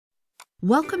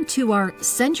Welcome to our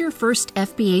Send Your First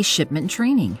FBA Shipment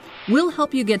training. We'll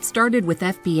help you get started with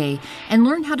FBA and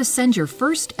learn how to send your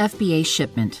first FBA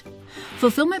shipment.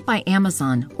 Fulfillment by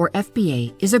Amazon, or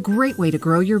FBA, is a great way to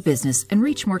grow your business and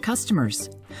reach more customers.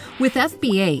 With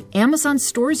FBA, Amazon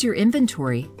stores your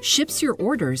inventory, ships your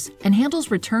orders, and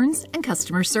handles returns and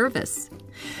customer service.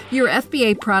 Your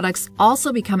FBA products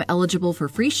also become eligible for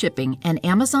free shipping and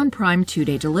Amazon Prime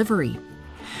 2-day delivery.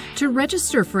 To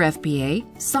register for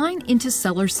FBA, sign into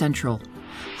Seller Central.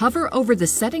 Hover over the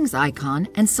settings icon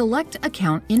and select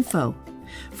Account Info.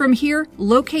 From here,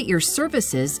 locate your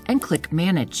services and click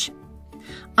Manage.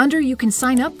 Under You Can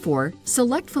Sign Up For,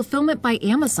 select Fulfillment by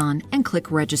Amazon and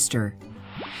click Register.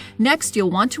 Next,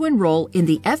 you'll want to enroll in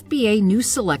the FBA New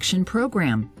Selection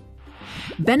program.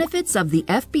 Benefits of the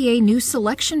FBA New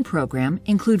Selection program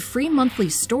include free monthly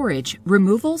storage,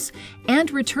 removals,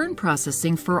 and return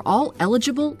processing for all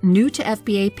eligible new to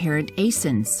FBA parent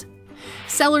ASINs.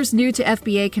 Sellers new to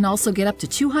FBA can also get up to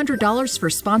 $200 for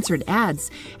sponsored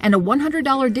ads and a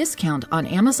 $100 discount on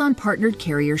Amazon partnered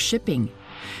carrier shipping.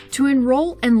 To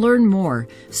enroll and learn more,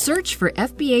 search for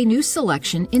FBA New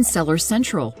Selection in Seller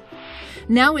Central.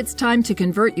 Now it's time to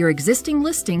convert your existing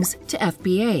listings to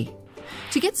FBA.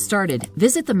 To get started,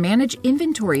 visit the Manage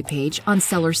Inventory page on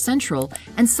Seller Central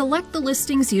and select the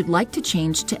listings you'd like to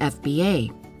change to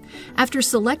FBA. After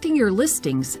selecting your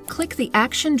listings, click the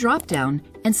Action drop-down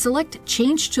and select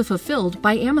Change to Fulfilled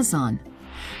by Amazon.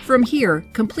 From here,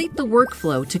 complete the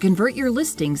workflow to convert your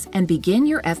listings and begin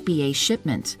your FBA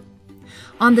shipment.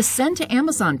 On the Send to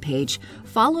Amazon page,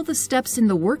 follow the steps in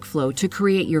the workflow to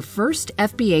create your first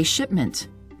FBA shipment.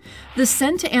 The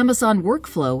Send to Amazon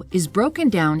workflow is broken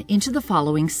down into the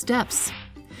following steps.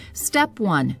 Step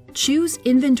 1. Choose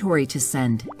inventory to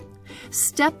send.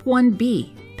 Step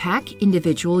 1B. Pack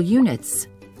individual units.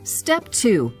 Step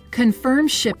 2. Confirm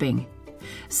shipping.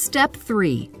 Step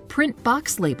 3. Print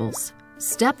box labels.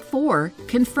 Step 4.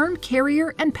 Confirm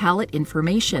carrier and pallet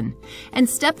information. And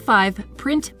Step 5.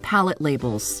 Print pallet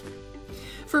labels.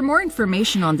 For more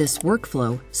information on this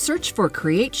workflow, search for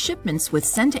Create Shipments with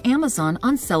Send to Amazon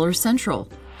on Seller Central.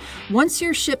 Once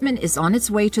your shipment is on its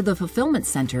way to the Fulfillment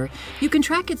Center, you can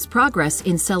track its progress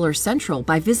in Seller Central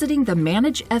by visiting the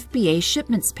Manage FBA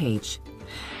Shipments page.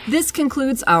 This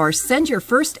concludes our Send Your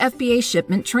First FBA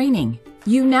Shipment training.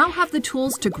 You now have the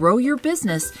tools to grow your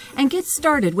business and get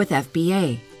started with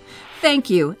FBA. Thank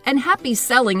you, and happy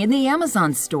selling in the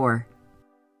Amazon store!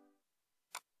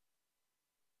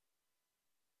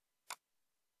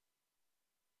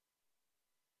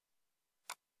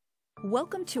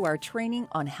 Welcome to our training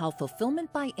on how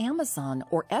Fulfillment by Amazon,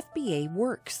 or FBA,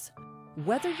 works.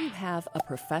 Whether you have a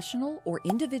professional or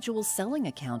individual selling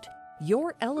account,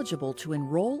 you're eligible to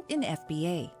enroll in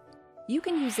FBA. You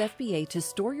can use FBA to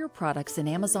store your products in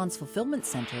Amazon's fulfillment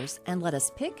centers and let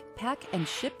us pick, pack, and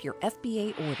ship your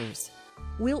FBA orders.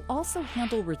 We'll also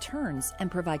handle returns and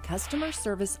provide customer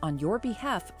service on your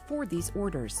behalf for these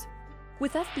orders.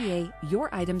 With FBA,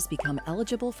 your items become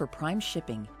eligible for Prime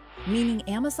shipping, meaning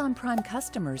Amazon Prime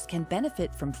customers can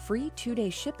benefit from free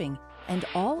 2-day shipping, and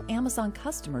all Amazon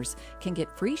customers can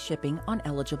get free shipping on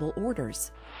eligible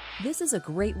orders. This is a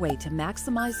great way to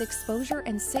maximize exposure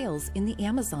and sales in the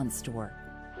Amazon store.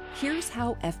 Here's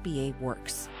how FBA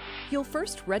works. You'll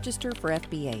first register for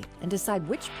FBA and decide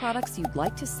which products you'd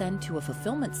like to send to a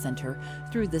fulfillment center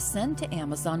through the Send to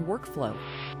Amazon workflow.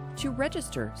 To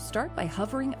register, start by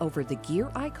hovering over the gear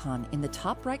icon in the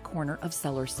top right corner of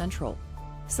Seller Central.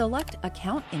 Select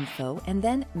Account Info and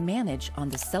then Manage on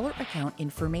the Seller Account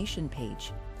Information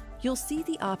page. You'll see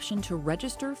the option to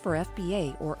register for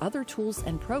FBA or other tools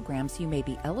and programs you may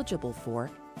be eligible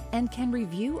for, and can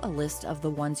review a list of the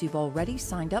ones you've already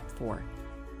signed up for.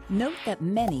 Note that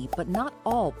many, but not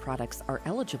all, products are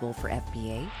eligible for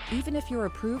FBA, even if you're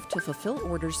approved to fulfill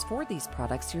orders for these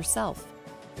products yourself.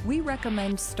 We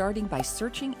recommend starting by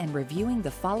searching and reviewing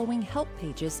the following help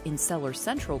pages in Seller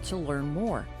Central to learn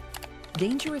more.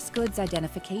 Dangerous Goods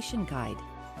Identification Guide,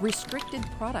 Restricted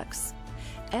Products,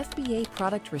 FBA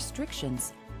Product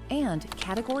Restrictions, and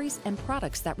Categories and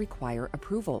Products that require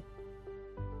approval.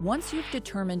 Once you've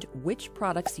determined which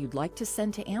products you'd like to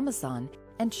send to Amazon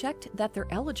and checked that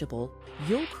they're eligible,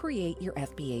 you'll create your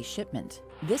FBA shipment.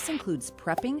 This includes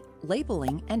prepping,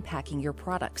 labeling, and packing your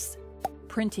products,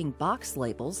 printing box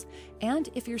labels, and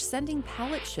if you're sending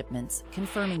pallet shipments,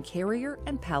 confirming carrier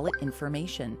and pallet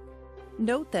information.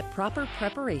 Note that proper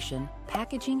preparation,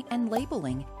 packaging, and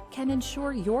labeling can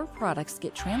ensure your products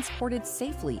get transported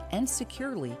safely and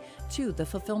securely to the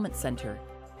fulfillment center.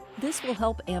 This will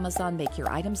help Amazon make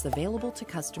your items available to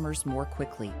customers more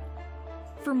quickly.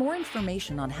 For more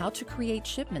information on how to create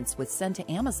shipments with Send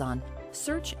to Amazon,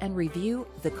 search and review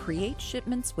the Create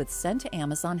Shipments with Send to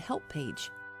Amazon help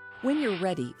page. When you're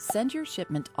ready, send your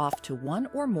shipment off to one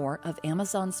or more of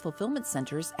Amazon's fulfillment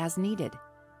centers as needed.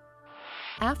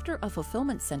 After a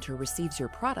fulfillment center receives your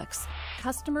products,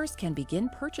 customers can begin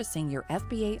purchasing your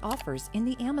FBA offers in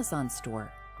the Amazon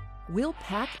store. We'll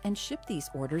pack and ship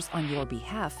these orders on your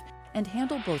behalf and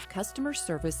handle both customer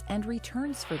service and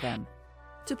returns for them.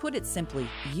 To put it simply,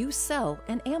 you sell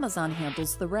and Amazon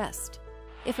handles the rest.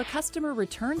 If a customer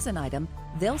returns an item,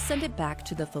 they'll send it back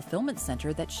to the fulfillment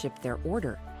center that shipped their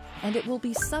order, and it will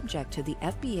be subject to the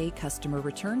FBA customer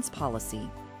returns policy.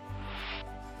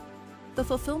 The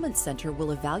fulfillment center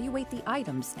will evaluate the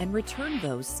items and return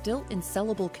those still in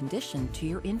sellable condition to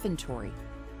your inventory.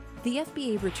 The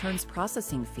FBA returns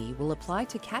processing fee will apply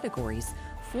to categories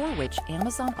for which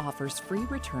Amazon offers free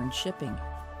return shipping.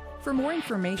 For more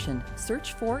information,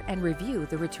 search for and review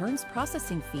the Returns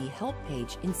Processing Fee help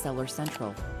page in Seller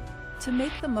Central. To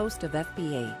make the most of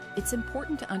FBA, it's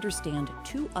important to understand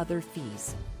two other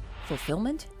fees: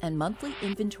 fulfillment and monthly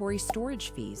inventory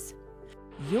storage fees.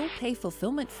 You'll pay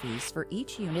fulfillment fees for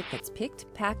each unit that's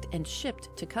picked, packed, and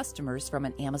shipped to customers from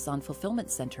an Amazon fulfillment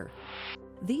center.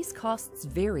 These costs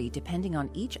vary depending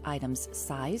on each item's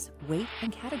size, weight,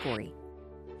 and category.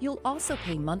 You'll also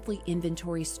pay monthly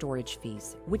inventory storage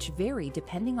fees, which vary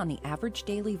depending on the average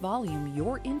daily volume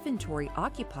your inventory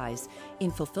occupies in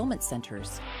fulfillment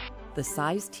centers, the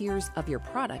size tiers of your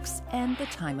products, and the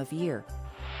time of year.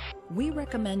 We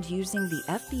recommend using the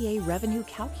FBA Revenue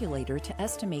Calculator to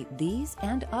estimate these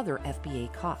and other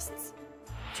FBA costs.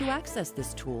 To access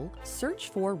this tool, search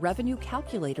for Revenue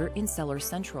Calculator in Seller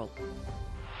Central.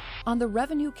 On the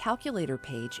Revenue Calculator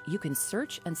page, you can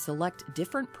search and select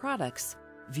different products,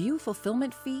 view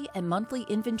fulfillment fee and monthly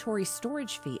inventory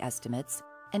storage fee estimates,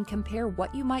 and compare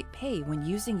what you might pay when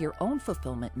using your own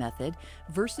fulfillment method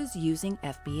versus using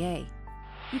FBA.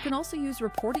 You can also use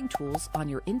reporting tools on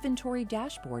your inventory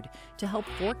dashboard to help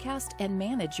forecast and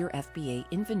manage your FBA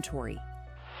inventory.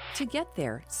 To get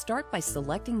there, start by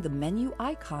selecting the menu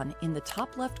icon in the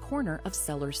top left corner of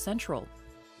Seller Central.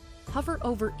 Hover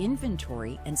over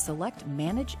Inventory and select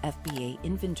Manage FBA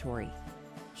Inventory.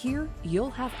 Here, you'll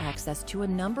have access to a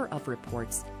number of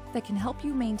reports that can help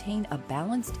you maintain a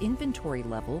balanced inventory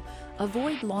level,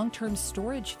 avoid long-term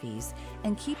storage fees,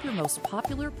 and keep your most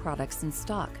popular products in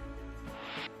stock.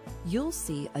 You'll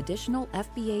see additional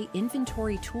FBA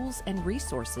inventory tools and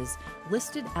resources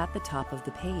listed at the top of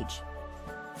the page.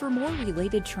 For more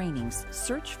related trainings,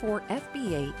 search for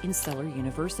FBA in Seller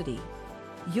University.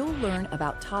 You'll learn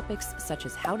about topics such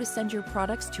as how to send your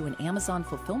products to an Amazon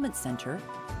fulfillment center,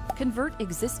 convert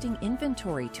existing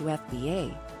inventory to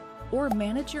FBA, or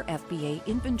manage your FBA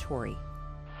inventory.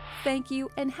 Thank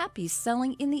you and happy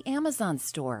selling in the Amazon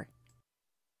store!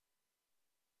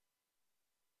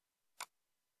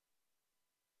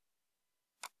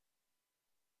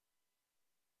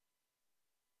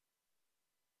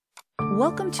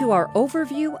 Welcome to our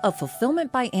overview of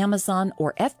Fulfillment by Amazon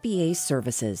or FBA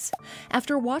services.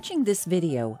 After watching this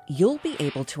video, you'll be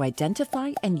able to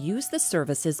identify and use the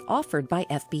services offered by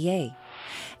FBA.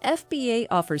 FBA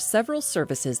offers several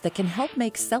services that can help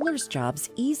make sellers' jobs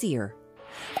easier.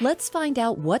 Let's find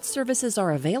out what services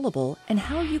are available and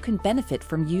how you can benefit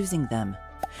from using them.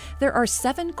 There are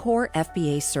 7 core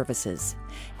FBA services: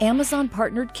 Amazon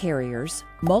Partnered Carriers,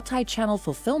 Multi-Channel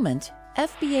Fulfillment,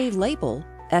 FBA Label,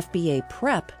 FBA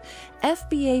Prep,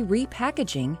 FBA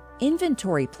Repackaging,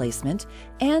 Inventory Placement,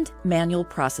 and Manual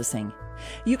Processing.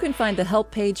 You can find the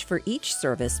help page for each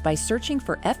service by searching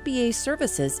for FBA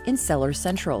services in Seller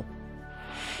Central.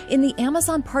 In the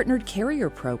Amazon Partnered Carrier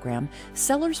program,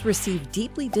 sellers receive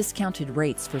deeply discounted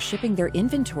rates for shipping their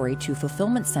inventory to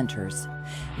fulfillment centers.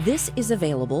 This is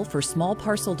available for small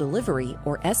parcel delivery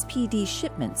or SPD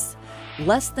shipments,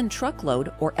 less than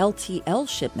truckload or LTL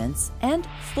shipments, and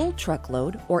full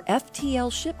truckload or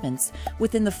FTL shipments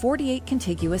within the 48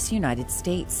 contiguous United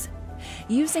States.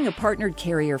 Using a partnered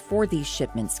carrier for these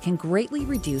shipments can greatly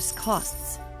reduce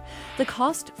costs. The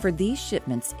cost for these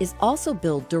shipments is also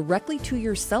billed directly to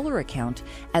your seller account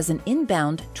as an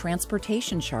inbound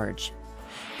transportation charge.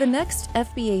 The next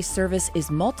FBA service is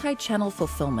Multi-Channel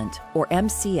Fulfillment, or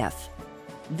MCF.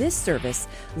 This service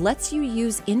lets you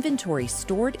use inventory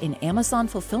stored in Amazon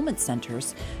fulfillment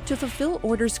centers to fulfill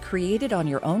orders created on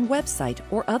your own website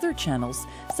or other channels,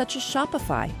 such as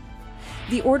Shopify.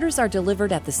 The orders are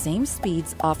delivered at the same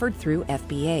speeds offered through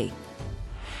FBA.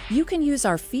 You can use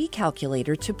our fee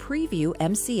calculator to preview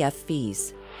MCF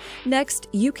fees. Next,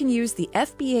 you can use the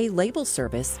FBA label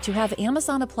service to have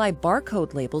Amazon apply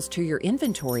barcode labels to your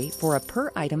inventory for a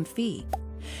per-item fee.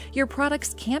 Your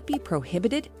products can't be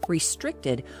prohibited,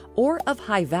 restricted, or of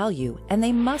high value, and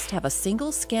they must have a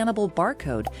single scannable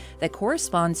barcode that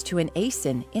corresponds to an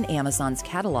ASIN in Amazon's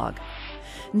catalog.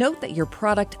 Note that your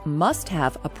product must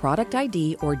have a product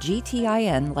ID or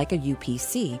GTIN like a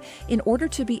UPC in order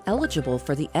to be eligible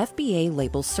for the FBA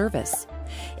label service.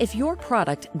 If your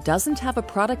product doesn't have a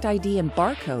product ID and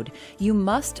barcode, you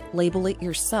must label it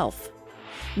yourself.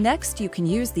 Next, you can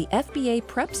use the FBA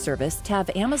prep service to have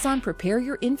Amazon prepare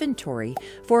your inventory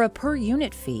for a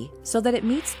per-unit fee so that it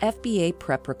meets FBA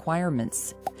prep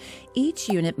requirements. Each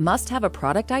unit must have a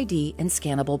product ID and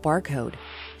scannable barcode.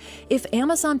 If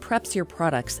Amazon preps your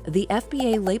products, the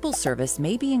FBA label service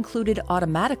may be included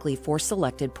automatically for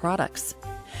selected products.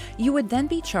 You would then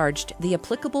be charged the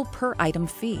applicable per-item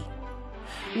fee.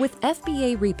 With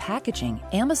FBA repackaging,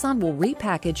 Amazon will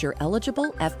repackage your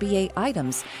eligible FBA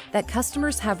items that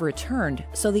customers have returned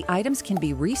so the items can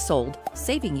be resold,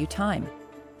 saving you time.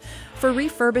 For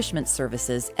refurbishment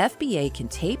services, FBA can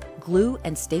tape, glue,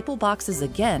 and staple boxes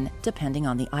again depending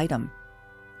on the item.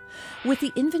 With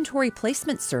the inventory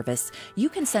placement service, you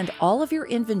can send all of your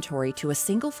inventory to a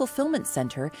single fulfillment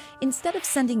center instead of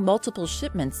sending multiple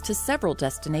shipments to several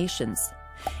destinations.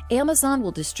 Amazon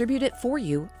will distribute it for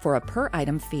you for a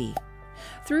per-item fee.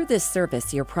 Through this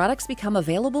service, your products become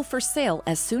available for sale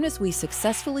as soon as we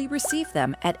successfully receive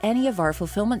them at any of our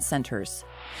fulfillment centers.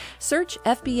 Search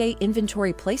FBA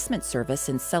Inventory Placement Service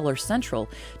in Seller Central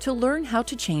to learn how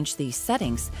to change these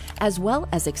settings, as well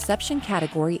as exception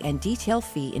category and detail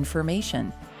fee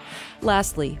information.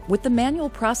 Lastly, with the manual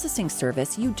processing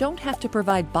service, you don't have to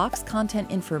provide box content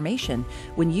information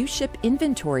when you ship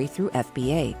inventory through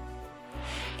FBA.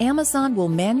 Amazon will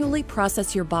manually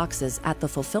process your boxes at the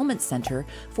fulfillment center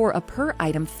for a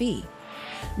per-item fee.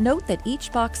 Note that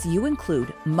each box you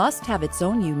include must have its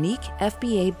own unique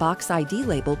FBA box ID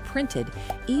label printed,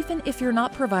 even if you're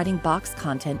not providing box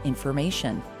content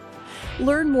information.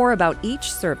 Learn more about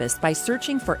each service by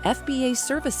searching for FBA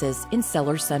services in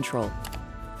Seller Central.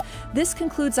 This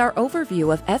concludes our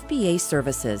overview of FBA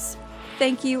services.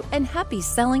 Thank you and happy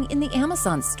selling in the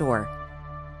Amazon store.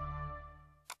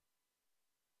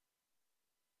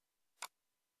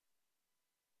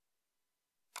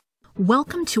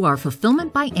 Welcome to our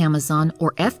Fulfillment by Amazon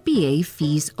or FBA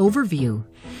fees overview.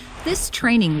 This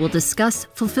training will discuss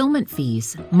fulfillment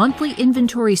fees, monthly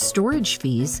inventory storage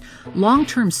fees,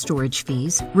 long-term storage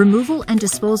fees, removal and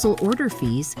disposal order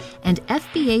fees, and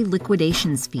FBA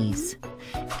liquidations fees.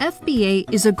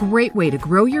 FBA is a great way to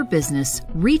grow your business,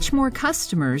 reach more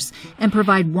customers, and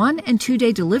provide 1- and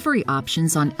 2-day delivery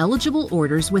options on eligible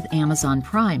orders with Amazon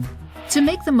Prime. To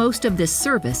make the most of this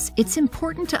service, it's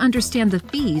important to understand the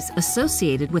fees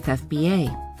associated with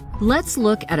FBA. Let's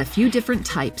look at a few different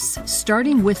types,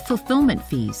 starting with fulfillment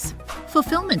fees.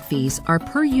 Fulfillment fees are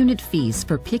per-unit fees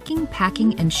for picking,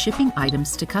 packing, and shipping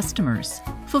items to customers.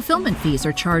 Fulfillment fees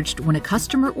are charged when a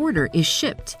customer order is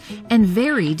shipped and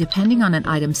vary depending on an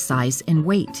item's size and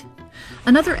weight.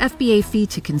 Another FBA fee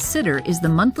to consider is the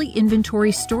monthly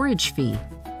inventory storage fee.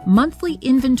 Monthly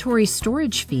inventory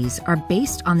storage fees are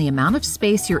based on the amount of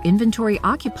space your inventory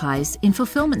occupies in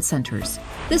fulfillment centers.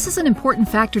 This is an important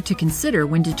factor to consider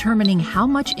when determining how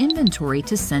much inventory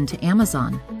to send to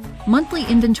Amazon. Monthly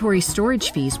inventory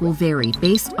storage fees will vary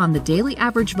based on the daily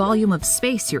average volume of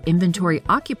space your inventory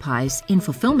occupies in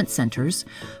fulfillment centers,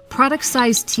 product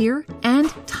size tier, and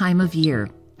time of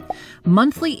year.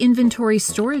 Monthly inventory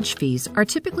storage fees are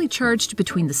typically charged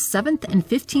between the 7th and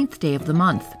 15th day of the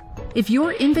month. If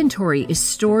your inventory is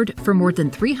stored for more than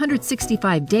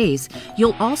 365 days,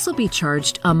 you'll also be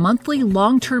charged a monthly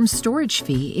long-term storage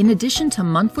fee in addition to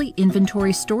monthly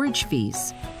inventory storage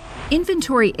fees.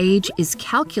 Inventory age is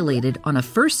calculated on a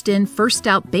first-in,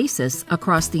 first-out basis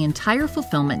across the entire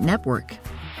fulfillment network.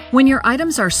 When your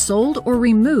items are sold or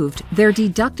removed, they're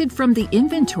deducted from the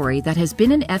inventory that has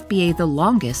been in FBA the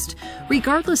longest,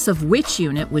 regardless of which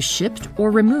unit was shipped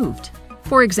or removed.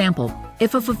 For example,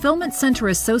 if a fulfillment center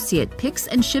associate picks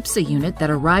and ships a unit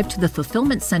that arrived to the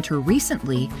fulfillment center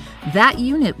recently, that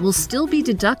unit will still be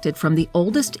deducted from the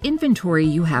oldest inventory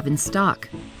you have in stock.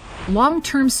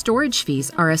 Long-term storage fees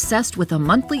are assessed with a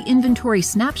monthly inventory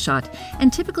snapshot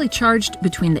and typically charged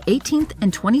between the 18th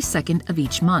and 22nd of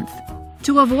each month.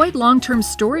 To avoid long-term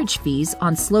storage fees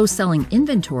on slow-selling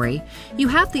inventory, you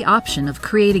have the option of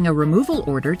creating a removal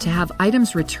order to have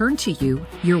items returned to you,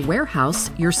 your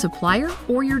warehouse, your supplier,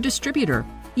 or your distributor.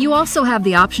 You also have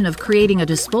the option of creating a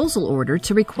disposal order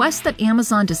to request that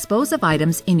Amazon dispose of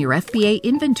items in your FBA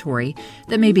inventory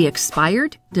that may be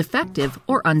expired, defective,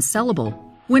 or unsellable.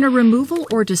 When a removal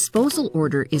or disposal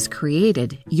order is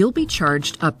created, you'll be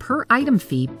charged a per-item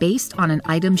fee based on an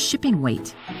item's shipping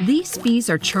weight. These fees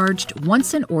are charged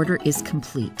once an order is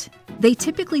complete. They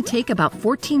typically take about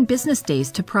 14 business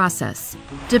days to process.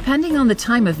 Depending on the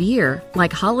time of year,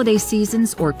 like holiday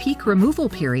seasons or peak removal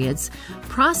periods,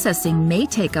 processing may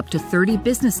take up to 30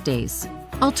 business days.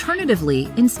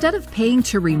 Alternatively, instead of paying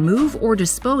to remove or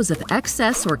dispose of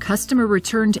excess or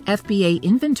customer-returned FBA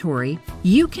inventory,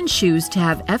 you can choose to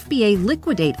have FBA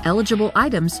liquidate eligible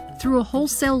items through a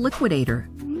wholesale liquidator.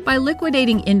 By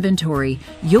liquidating inventory,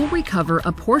 you'll recover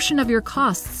a portion of your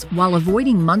costs while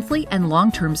avoiding monthly and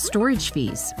long-term storage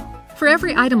fees. For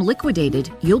every item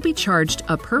liquidated, you'll be charged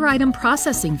a per-item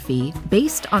processing fee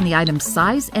based on the item's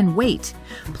size and weight,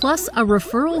 plus a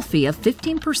referral fee of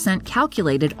 15%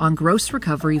 calculated on gross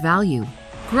recovery value.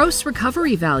 Gross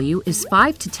recovery value is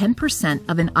 5 to 10%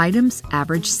 of an item's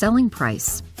average selling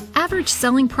price. Average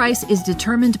selling price is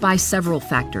determined by several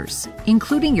factors,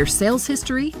 including your sales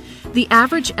history, the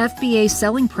average FBA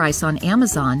selling price on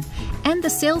Amazon, and the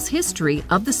sales history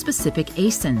of the specific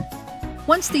ASIN.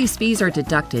 Once these fees are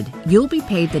deducted, you'll be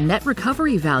paid the net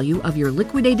recovery value of your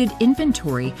liquidated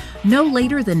inventory no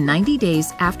later than 90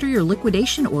 days after your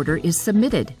liquidation order is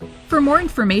submitted. For more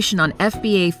information on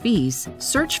FBA fees,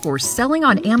 search for Selling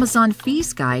on Amazon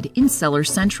Fees Guide in Seller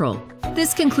Central.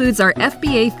 This concludes our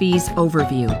FBA fees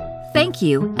overview. Thank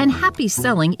you and happy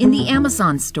selling in the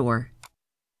Amazon store.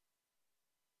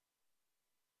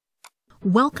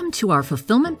 Welcome to our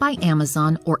Fulfillment by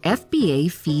Amazon or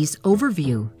FBA fees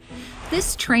overview.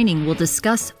 This training will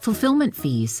discuss fulfillment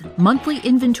fees, monthly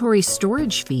inventory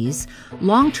storage fees,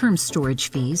 long-term storage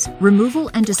fees,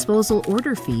 removal and disposal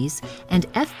order fees,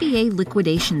 and FBA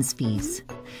liquidations fees.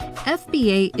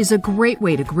 FBA is a great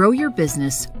way to grow your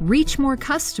business, reach more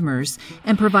customers,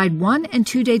 and provide 1- and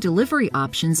 2-day delivery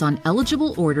options on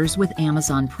eligible orders with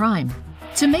Amazon Prime.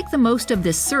 To make the most of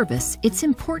this service, it's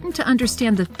important to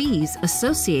understand the fees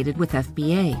associated with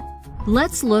FBA.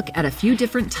 Let's look at a few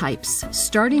different types,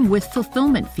 starting with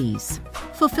fulfillment fees.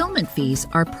 Fulfillment fees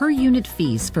are per-unit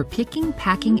fees for picking,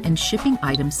 packing, and shipping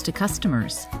items to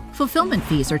customers. Fulfillment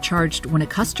fees are charged when a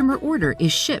customer order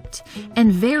is shipped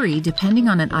and vary depending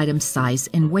on an item's size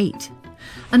and weight.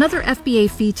 Another FBA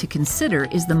fee to consider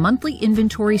is the monthly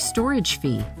inventory storage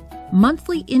fee.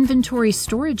 Monthly inventory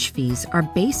storage fees are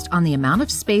based on the amount of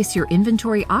space your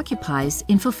inventory occupies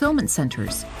in fulfillment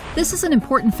centers. This is an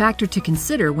important factor to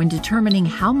consider when determining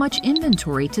how much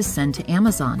inventory to send to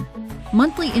Amazon.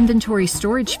 Monthly inventory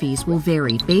storage fees will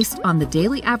vary based on the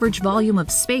daily average volume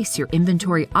of space your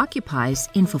inventory occupies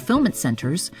in fulfillment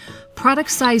centers,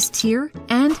 product size tier,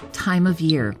 and time of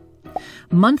year.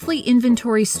 Monthly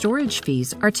inventory storage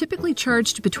fees are typically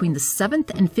charged between the 7th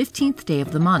and 15th day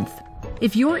of the month.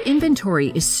 If your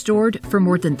inventory is stored for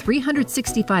more than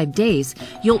 365 days,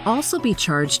 you'll also be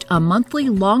charged a monthly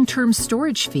long-term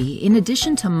storage fee in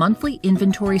addition to monthly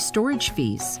inventory storage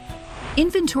fees.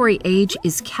 Inventory age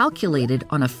is calculated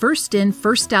on a first-in,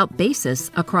 first-out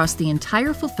basis across the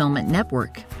entire fulfillment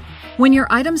network. When your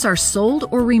items are sold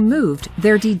or removed,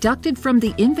 they're deducted from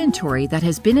the inventory that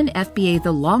has been in FBA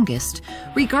the longest,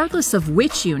 regardless of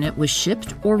which unit was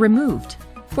shipped or removed.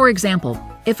 For example,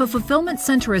 if a fulfillment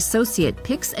center associate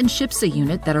picks and ships a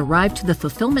unit that arrived to the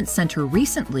fulfillment center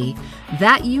recently,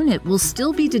 that unit will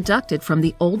still be deducted from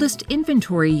the oldest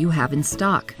inventory you have in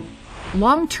stock.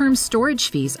 Long-term storage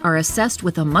fees are assessed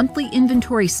with a monthly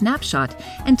inventory snapshot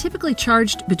and typically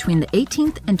charged between the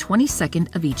 18th and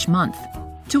 22nd of each month.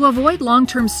 To avoid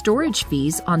long-term storage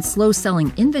fees on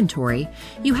slow-selling inventory,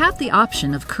 you have the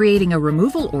option of creating a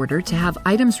removal order to have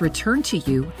items returned to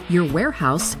you, your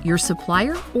warehouse, your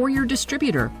supplier, or your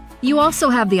distributor. You also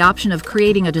have the option of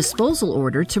creating a disposal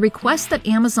order to request that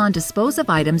Amazon dispose of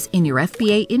items in your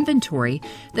FBA inventory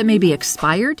that may be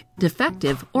expired,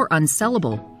 defective, or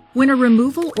unsellable. When a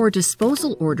removal or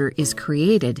disposal order is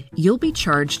created, you'll be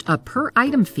charged a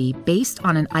per-item fee based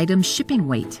on an item's shipping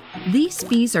weight. These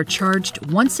fees are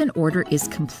charged once an order is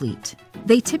complete.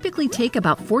 They typically take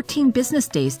about 14 business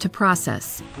days to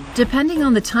process. Depending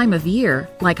on the time of year,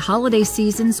 like holiday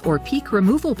seasons or peak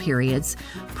removal periods,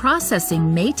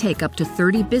 processing may take up to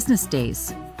 30 business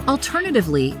days.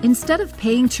 Alternatively, instead of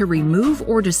paying to remove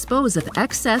or dispose of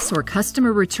excess or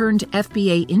customer-returned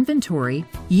FBA inventory,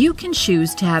 you can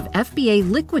choose to have FBA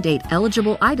liquidate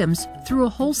eligible items through a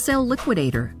wholesale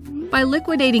liquidator. By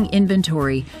liquidating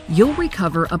inventory, you'll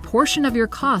recover a portion of your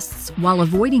costs while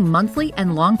avoiding monthly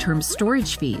and long-term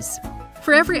storage fees.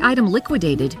 For every item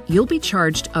liquidated, you'll be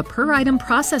charged a per-item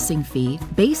processing fee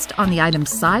based on the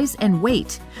item's size and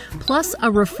weight, plus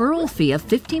a referral fee of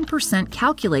 15%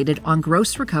 calculated on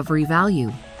gross recovery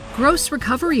value. Gross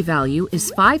recovery value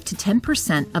is 5 to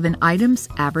 10% of an item's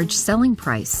average selling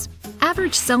price.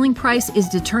 Average selling price is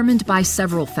determined by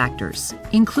several factors,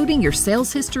 including your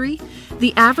sales history,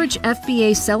 the average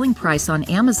FBA selling price on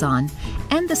Amazon,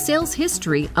 and the sales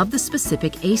history of the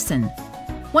specific ASIN.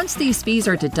 Once these fees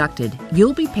are deducted,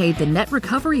 you'll be paid the net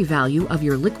recovery value of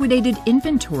your liquidated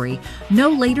inventory no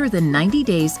later than 90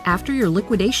 days after your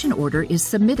liquidation order is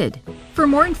submitted. For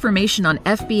more information on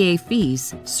FBA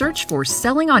fees, search for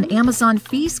Selling on Amazon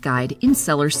Fees Guide in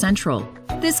Seller Central.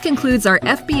 This concludes our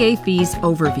FBA fees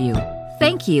overview.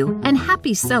 Thank you and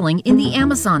happy selling in the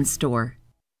Amazon store.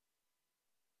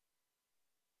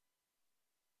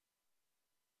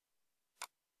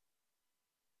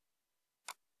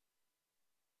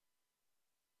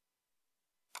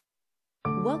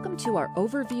 Welcome to our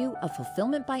overview of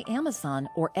Fulfillment by Amazon,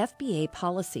 or FBA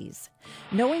policies.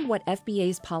 Knowing what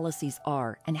FBA's policies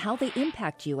are and how they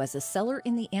impact you as a seller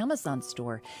in the Amazon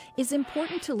store is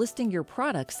important to listing your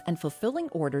products and fulfilling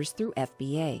orders through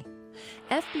FBA.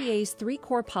 FBA's 3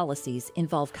 core policies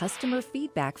involve customer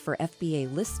feedback for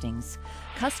FBA listings,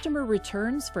 customer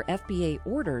returns for FBA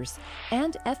orders,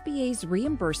 and FBA's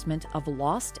reimbursement of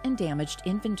lost and damaged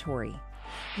inventory.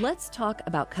 Let's talk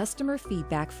about customer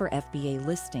feedback for FBA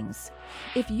listings.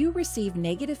 If you receive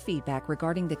negative feedback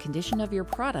regarding the condition of your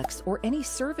products or any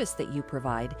service that you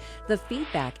provide, the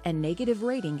feedback and negative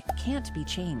rating can't be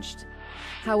changed.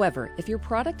 However, if your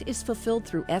product is fulfilled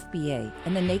through FBA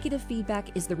and the negative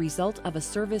feedback is the result of a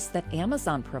service that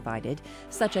Amazon provided,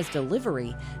 such as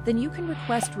delivery, then you can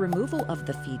request removal of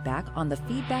the feedback on the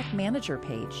Feedback Manager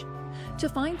page. To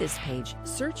find this page,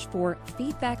 search for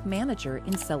Feedback Manager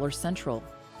in Seller Central.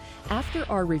 After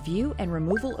our review and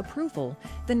removal approval,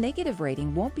 the negative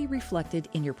rating won't be reflected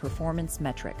in your performance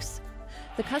metrics.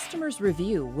 The customer's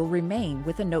review will remain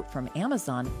with a note from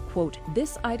Amazon, quote,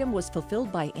 "This item was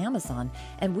fulfilled by Amazon,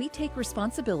 and we take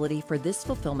responsibility for this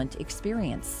fulfillment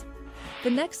experience."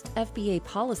 The next FBA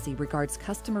policy regards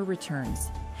customer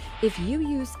returns. If you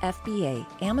use FBA,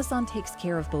 Amazon takes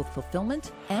care of both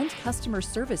fulfillment and customer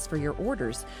service for your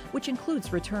orders, which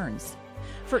includes returns.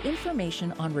 For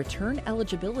information on return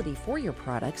eligibility for your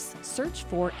products, search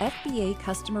for FBA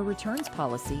Customer Returns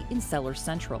Policy in Seller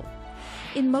Central.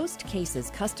 In most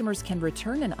cases, customers can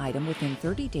return an item within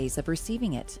 30 days of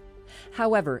receiving it.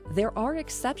 However, there are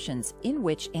exceptions in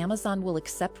which Amazon will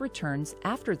accept returns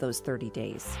after those 30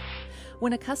 days.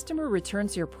 When a customer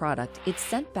returns your product, it's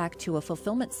sent back to a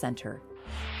fulfillment center.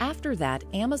 After that,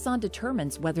 Amazon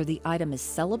determines whether the item is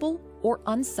sellable or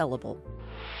unsellable.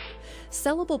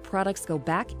 Sellable products go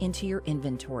back into your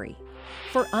inventory.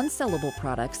 For unsellable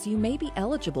products, you may be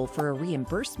eligible for a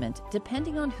reimbursement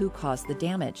depending on who caused the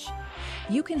damage.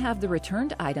 You can have the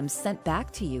returned items sent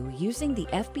back to you using the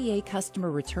FBA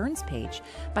Customer Returns page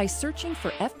by searching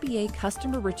for FBA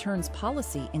Customer Returns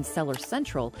Policy in Seller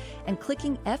Central and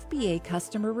clicking FBA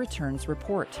Customer Returns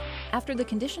Report. After the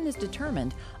condition is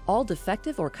determined, all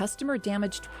defective or customer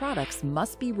damaged products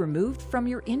must be removed from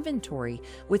your inventory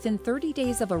within 30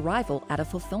 days of arrival at a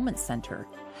fulfillment center.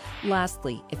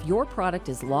 Lastly, if your product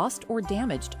is lost or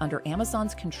damaged under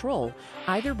Amazon's control,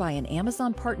 either by an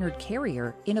Amazon-partnered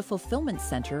carrier, in a fulfillment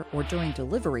center, or during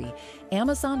delivery,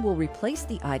 Amazon will replace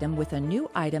the item with a new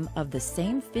item of the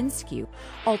same fin SKU.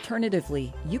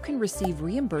 Alternatively, you can receive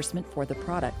reimbursement for the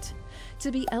product.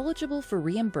 To be eligible for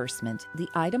reimbursement, the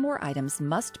item or items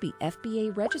must be FBA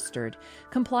registered,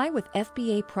 comply with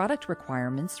FBA product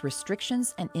requirements,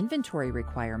 restrictions, and inventory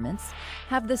requirements,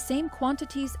 have the same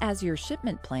quantities as your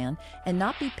shipment plan, and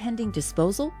not be pending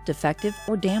disposal, defective,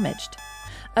 or damaged.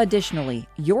 Additionally,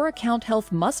 your account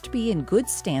health must be in good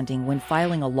standing when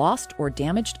filing a lost or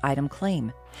damaged item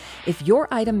claim. If your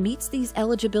item meets these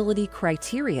eligibility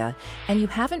criteria and you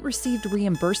haven't received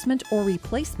reimbursement or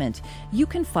replacement, you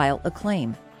can file a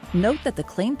claim. Note that the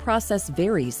claim process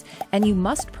varies and you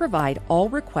must provide all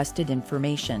requested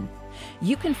information.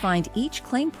 You can find each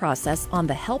claim process on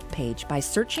the Help page by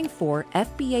searching for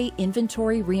FBA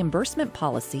Inventory Reimbursement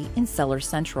Policy in Seller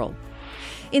Central.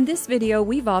 In this video,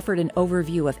 we've offered an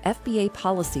overview of FBA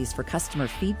policies for customer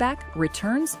feedback,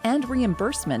 returns, and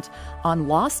reimbursement on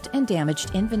lost and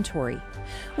damaged inventory.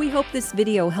 We hope this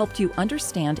video helped you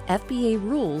understand FBA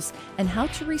rules and how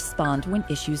to respond when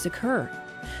issues occur.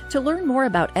 To learn more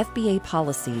about FBA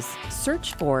policies,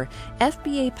 search for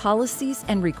FBA Policies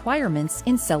and Requirements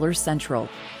in Seller Central.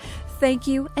 Thank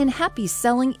you and happy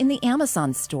selling in the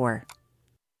Amazon store.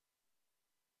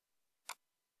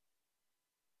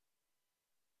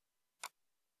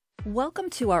 Welcome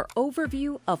to our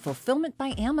overview of Fulfillment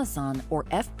by Amazon, or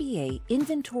FBA,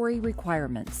 inventory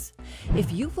requirements.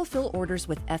 If you fulfill orders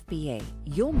with FBA,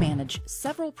 you'll manage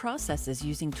several processes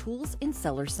using tools in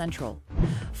Seller Central.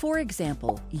 For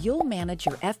example, you'll manage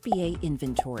your FBA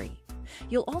inventory.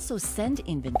 You'll also send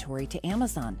inventory to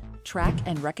Amazon, track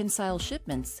and reconcile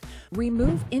shipments,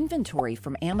 remove inventory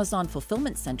from Amazon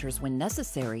fulfillment centers when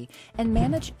necessary, and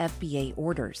manage FBA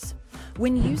orders.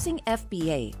 When using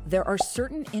FBA, there are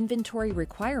certain inventory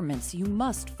requirements you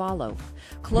must follow.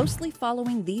 Closely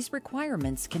following these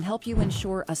requirements can help you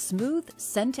ensure a smooth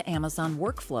send to Amazon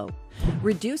workflow,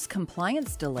 reduce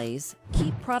compliance delays,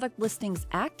 keep product listings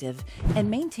active, and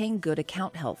maintain good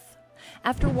account health.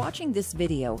 After watching this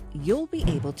video, you'll be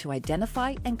able to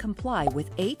identify and comply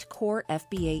with 8 core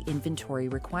FBA inventory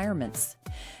requirements.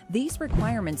 These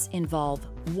requirements involve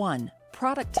 1.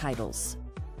 Product titles,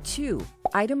 2.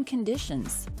 Item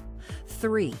conditions,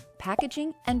 3.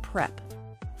 Packaging and prep,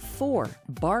 4.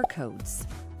 Barcodes,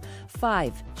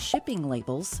 5. Shipping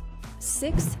labels,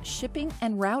 6. Shipping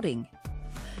and routing,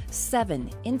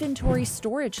 7. Inventory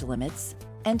storage limits,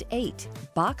 and 8.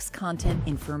 Box content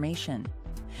information.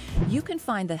 You can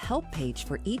find the help page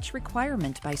for each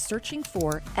requirement by searching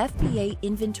for FBA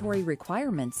inventory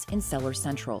requirements in Seller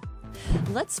Central.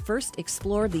 Let's first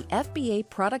explore the FBA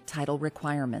product title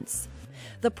requirements.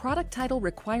 The product title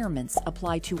requirements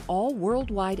apply to all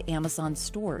worldwide Amazon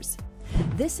stores.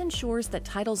 This ensures that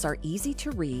titles are easy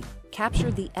to read,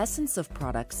 capture the essence of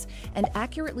products, and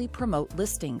accurately promote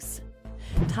listings.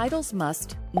 Titles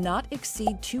must not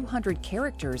exceed 200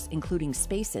 characters, including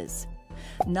spaces,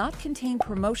 not contain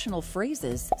promotional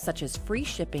phrases such as free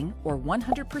shipping or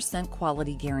 100%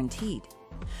 quality guaranteed,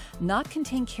 not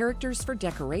contain characters for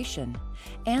decoration,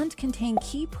 and contain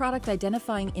key product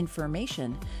identifying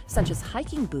information such as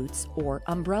hiking boots or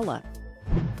umbrella.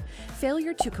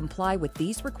 Failure to comply with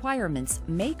these requirements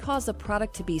may cause a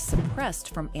product to be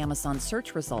suppressed from Amazon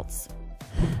search results.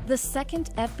 The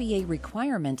second FBA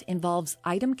requirement involves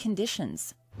item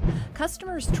conditions.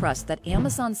 Customers trust that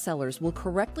Amazon sellers will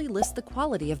correctly list the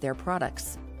quality of their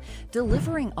products.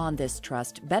 Delivering on this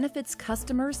trust benefits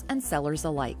customers and sellers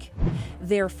alike.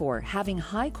 Therefore, having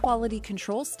high-quality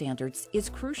control standards is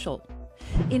crucial.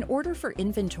 In order for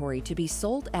inventory to be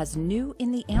sold as new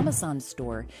in the Amazon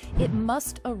store, it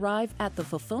must arrive at the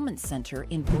fulfillment center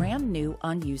in brand new,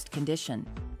 unused condition.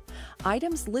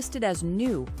 Items listed as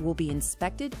new will be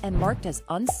inspected and marked as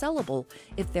unsellable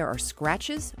if there are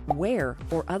scratches, wear,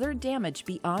 or other damage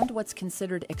beyond what's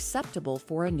considered acceptable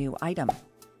for a new item.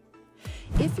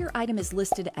 If your item is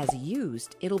listed as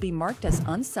used, it'll be marked as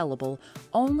unsellable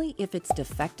only if it's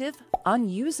defective,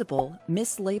 unusable,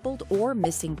 mislabeled, or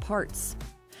missing parts.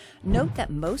 Note that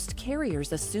most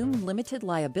carriers assume limited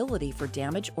liability for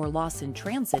damage or loss in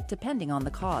transit depending on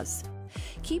the cause.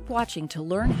 Keep watching to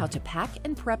learn how to pack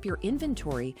and prep your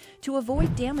inventory to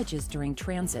avoid damages during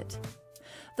transit.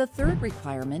 The third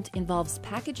requirement involves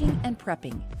packaging and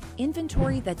prepping.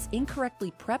 Inventory that's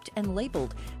incorrectly prepped and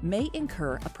labeled may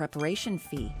incur a preparation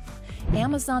fee.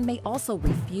 Amazon may also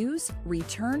refuse,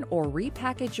 return, or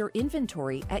repackage your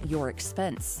inventory at your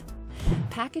expense.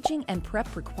 Packaging and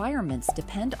prep requirements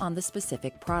depend on the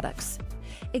specific products.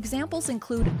 Examples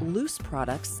include loose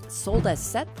products, sold as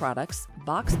set products,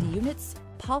 boxed units,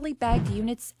 poly-bagged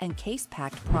units, and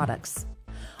case-packed products.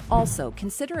 Also,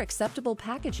 consider acceptable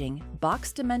packaging,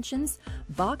 box dimensions,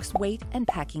 box weight, and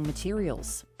packing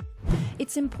materials.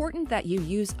 It's important that you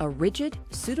use a rigid,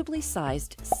 suitably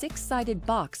sized, 6-sided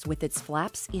box with its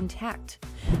flaps intact.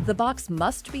 The box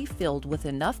must be filled with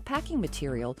enough packing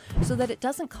material so that it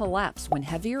doesn't collapse when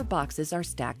heavier boxes are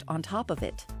stacked on top of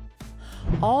it.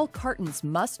 All cartons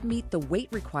must meet the weight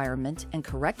requirement and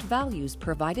correct values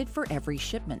provided for every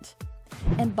shipment.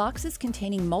 And boxes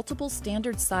containing multiple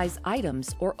standard size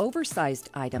items or oversized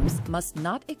items must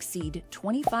not exceed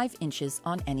 25 inches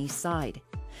on any side.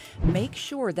 Make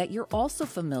sure that you're also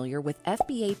familiar with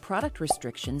FBA product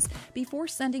restrictions before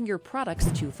sending your products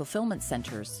to fulfillment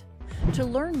centers. To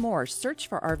learn more, search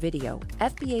for our video,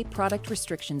 FBA Product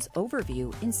Restrictions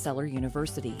Overview in Seller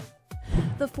University.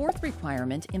 The fourth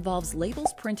requirement involves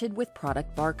labels printed with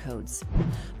product barcodes.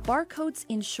 Barcodes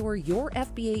ensure your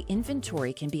FBA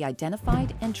inventory can be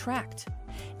identified and tracked.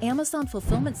 Amazon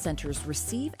fulfillment centers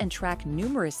receive and track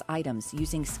numerous items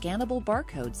using scannable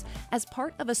barcodes as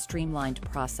part of a streamlined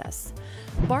process.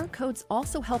 Barcodes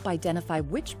also help identify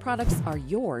which products are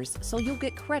yours, so you'll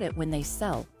get credit when they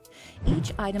sell.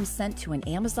 Each item sent to an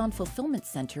Amazon fulfillment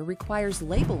center requires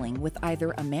labeling with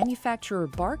either a manufacturer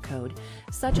barcode,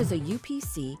 such as a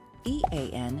UPC,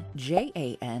 EAN,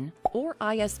 JAN, or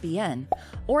ISBN,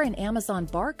 or an Amazon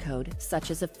barcode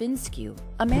such as a FinSKU.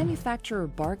 A manufacturer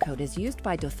barcode is used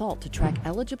by default to track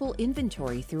eligible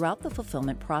inventory throughout the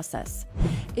fulfillment process.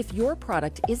 If your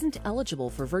product isn't eligible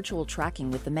for virtual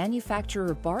tracking with the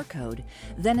manufacturer barcode,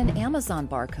 then an Amazon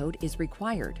barcode is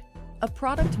required. A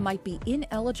product might be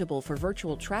ineligible for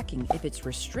virtual tracking if it's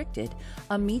restricted,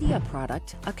 a media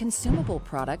product, a consumable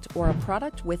product, or a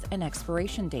product with an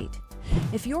expiration date.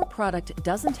 If your product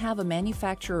doesn't have a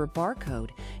manufacturer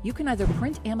barcode, you can either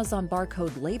print Amazon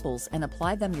barcode labels and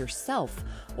apply them yourself,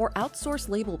 or outsource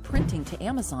label printing to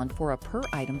Amazon for a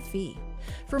per-item fee.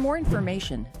 For more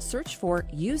information, search for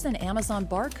Use an Amazon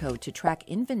barcode to track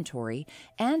inventory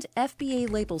and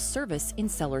FBA label service in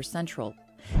Seller Central.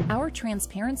 Our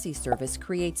transparency service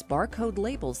creates barcode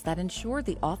labels that ensure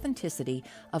the authenticity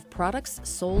of products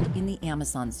sold in the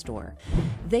Amazon store.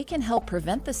 They can help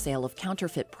prevent the sale of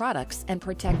counterfeit products and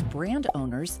protect brand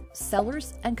owners,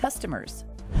 sellers, and customers.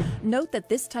 Note that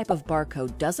this type of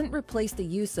barcode doesn't replace the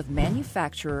use of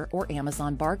manufacturer or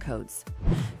Amazon barcodes.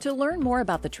 To learn more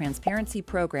about the transparency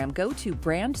program, go to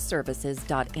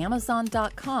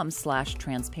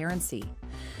brandservices.amazon.com/transparency.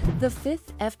 The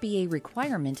fifth FBA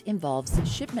requirement involves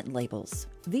shipment labels.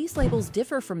 These labels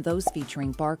differ from those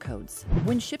featuring barcodes.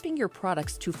 When shipping your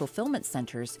products to fulfillment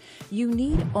centers, you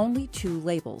need only two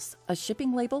labels, a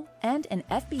shipping label and an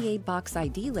FBA box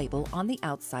ID label on the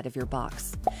outside of your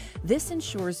box. This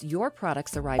ensures your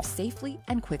products arrive safely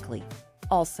and quickly.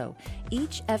 Also,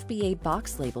 each FBA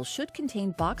box label should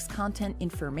contain box content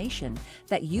information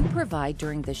that you provide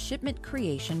during the shipment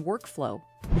creation workflow.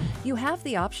 You have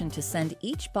the option to send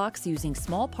each box using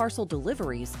small parcel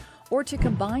deliveries or to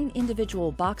combine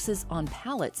individual boxes on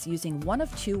pallets using one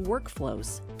of two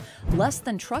workflows: less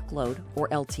than truckload, or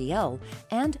LTL,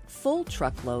 and full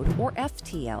truckload, or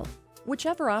FTL.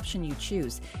 Whichever option you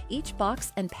choose, each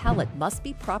box and pallet must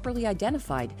be properly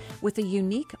identified with a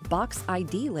unique box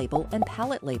ID label and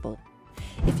pallet label.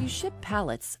 If you ship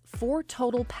pallets, 4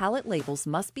 total pallet labels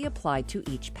must be applied to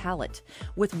each pallet,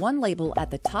 with one label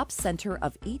at the top center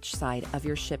of each side of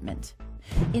your shipment.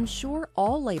 Ensure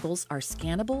all labels are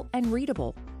scannable and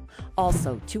readable.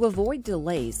 Also, to avoid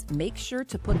delays, make sure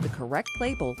to put the correct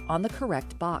label on the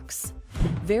correct box.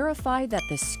 Verify that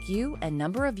the SKU and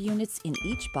number of units in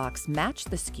each box match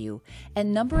the SKU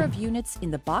and number of units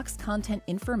in the box content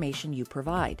information you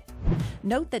provide.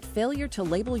 Note that failure to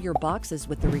label your boxes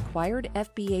with the required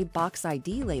FBA box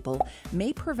ID label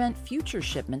may prevent future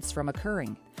shipments from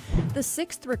occurring. The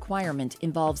sixth requirement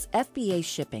involves FBA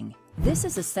shipping. This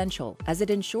is essential as it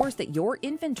ensures that your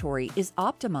inventory is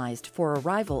optimized for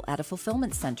arrival at a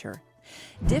fulfillment center.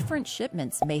 Different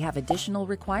shipments may have additional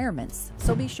requirements,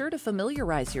 so be sure to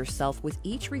familiarize yourself with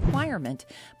each requirement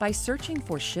by searching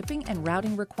for shipping and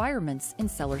routing requirements in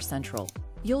Seller Central.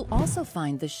 You'll also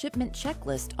find the shipment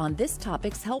checklist on this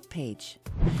topic's help page.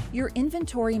 Your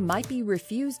inventory might be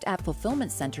refused at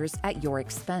fulfillment centers at your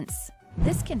expense.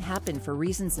 This can happen for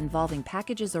reasons involving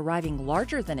packages arriving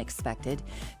larger than expected,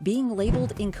 being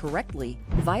labeled incorrectly,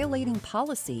 violating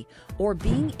policy, or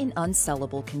being in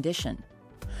unsellable condition.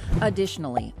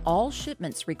 Additionally, all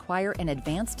shipments require an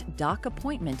advanced dock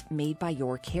appointment made by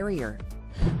your carrier.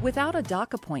 Without a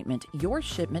dock appointment, your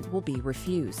shipment will be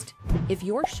refused. If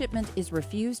your shipment is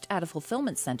refused at a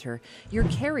fulfillment center, your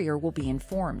carrier will be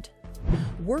informed.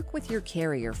 Work with your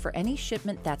carrier for any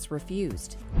shipment that's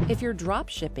refused. If you're drop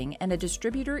shipping and a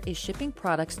distributor is shipping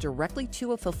products directly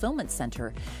to a fulfillment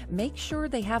center, make sure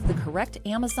they have the correct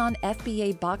Amazon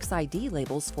FBA box ID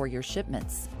labels for your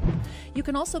shipments. You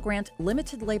can also grant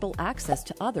limited label access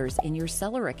to others in your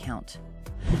seller account.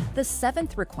 The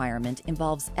seventh requirement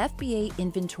involves FBA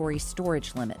inventory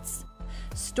storage limits.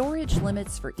 Storage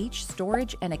limits for each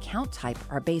storage and account type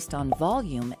are based on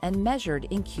volume and measured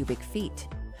in cubic feet.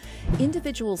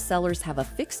 Individual sellers have a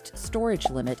fixed storage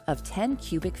limit of 10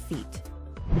 cubic feet.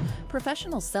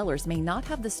 Professional sellers may not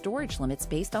have the storage limits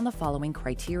based on the following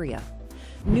criteria: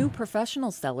 new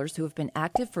professional sellers who have been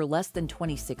active for less than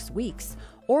 26 weeks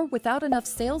or without enough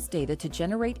sales data to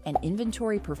generate an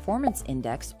Inventory Performance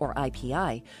Index, or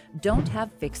IPI, don't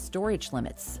have fixed storage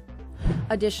limits.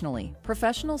 Additionally,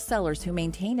 professional sellers who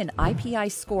maintain an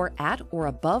IPI score at or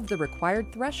above the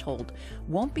required threshold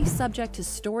won't be subject to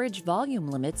storage volume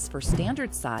limits for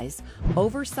standard size,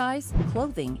 oversize,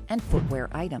 clothing, and footwear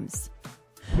items.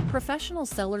 Professional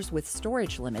sellers with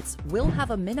storage limits will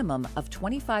have a minimum of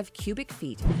 25 cubic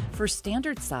feet for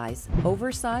standard size,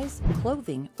 oversize,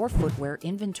 clothing, or footwear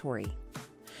inventory.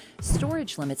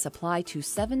 Storage limits apply to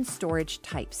 7 storage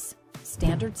types: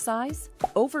 standard size,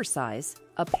 oversize,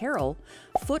 apparel,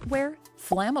 footwear,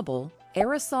 flammable,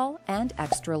 aerosol, and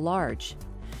extra large.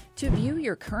 To view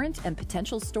your current and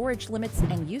potential storage limits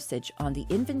and usage on the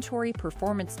Inventory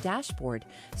Performance dashboard,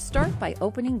 start by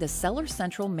opening the Seller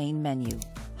Central main menu.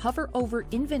 Hover over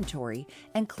Inventory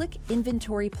and click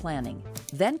Inventory Planning,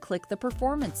 then click the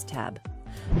Performance tab.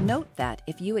 Note that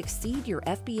if you exceed your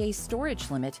FBA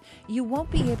storage limit, you won't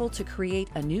be able to create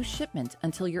a new shipment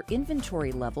until your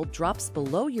inventory level drops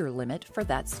below your limit for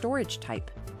that storage type.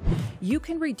 You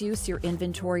can reduce your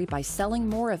inventory by selling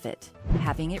more of it,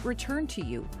 having it returned to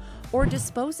you, or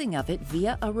disposing of it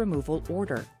via a removal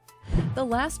order. The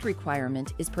last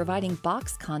requirement is providing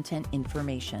box content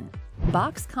information.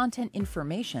 Box content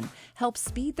information helps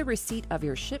speed the receipt of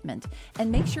your shipment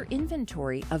and makes your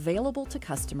inventory available to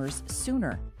customers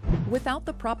sooner. Without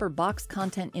the proper box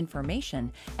content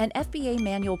information, an FBA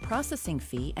manual processing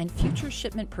fee and future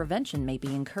shipment prevention may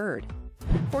be incurred.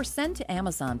 For Send to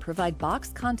Amazon, provide box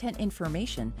content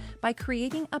information by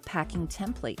creating a packing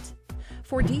template.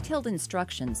 For detailed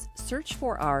instructions, search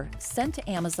for our Send to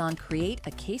Amazon Create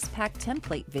a Case Pack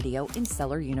Template video in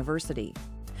Seller University.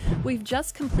 We've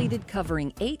just completed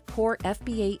covering 8 core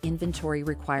FBA inventory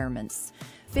requirements.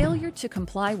 Failure to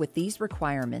comply with these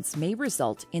requirements may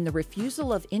result in the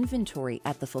refusal of inventory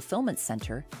at the fulfillment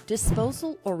center,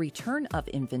 disposal or return of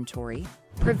inventory,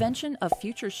 prevention of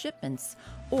future shipments,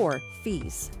 or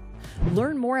fees.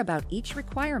 Learn more about each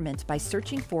requirement by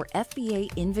searching for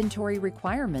FBA inventory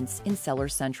requirements in Seller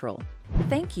Central.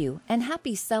 Thank you and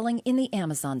happy selling in the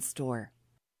Amazon store.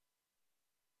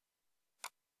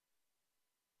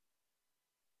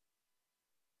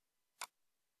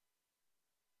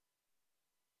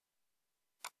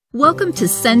 Welcome to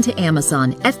Send to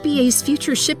Amazon, FBA's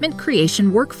future shipment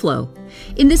creation workflow.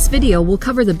 In this video, we'll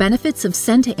cover the benefits of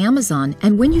Send to Amazon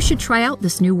and when you should try out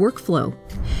this new workflow.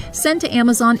 Send to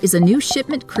Amazon is a new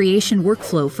shipment creation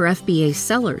workflow for FBA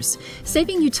sellers,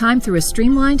 saving you time through a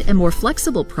streamlined and more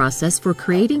flexible process for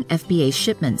creating FBA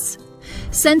shipments.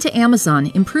 Send to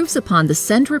Amazon improves upon the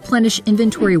Send Replenish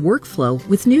inventory workflow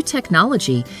with new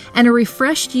technology and a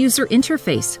refreshed user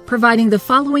interface, providing the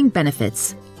following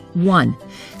benefits. 1.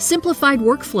 Simplified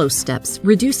workflow steps,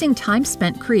 reducing time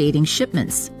spent creating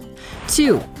shipments.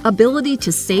 2. Ability to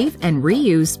save and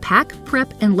reuse pack,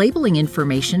 prep, and labeling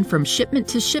information from shipment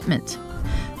to shipment.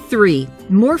 3.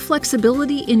 More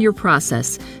flexibility in your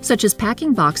process, such as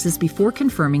packing boxes before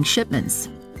confirming shipments.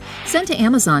 Send to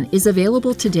Amazon is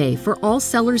available today for all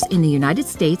sellers in the United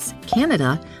States,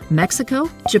 Canada, Mexico,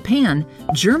 Japan,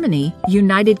 Germany,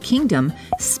 United Kingdom,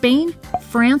 Spain,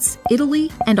 France,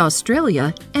 Italy, and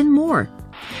Australia, and more.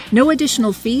 No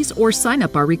additional fees or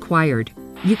sign-up are required.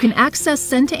 You can access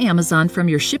Send to Amazon from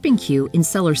your shipping queue in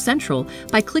Seller Central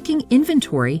by clicking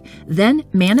Inventory, then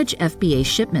Manage FBA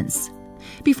Shipments.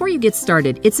 Before you get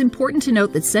started, it's important to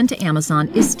note that Send to Amazon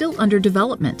is still under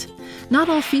development. Not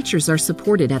all features are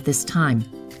supported at this time.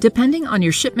 Depending on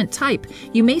your shipment type,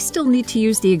 you may still need to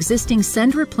use the existing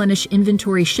Send Replenish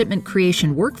inventory shipment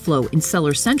creation workflow in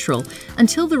Seller Central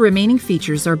until the remaining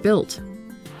features are built.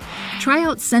 Try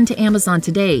out Send to Amazon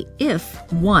today if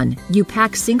 1. You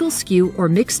pack single SKU or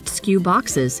mixed SKU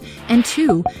boxes, and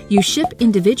 2. You ship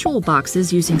individual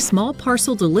boxes using small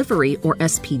parcel delivery or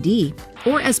SPD,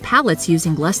 or as pallets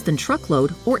using less than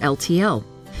truckload or LTL.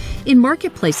 In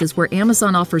marketplaces where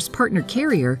Amazon offers partner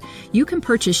carrier, you can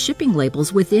purchase shipping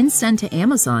labels within Send to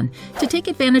Amazon to take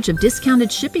advantage of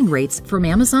discounted shipping rates from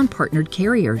Amazon partnered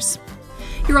carriers.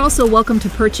 You're also welcome to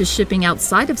purchase shipping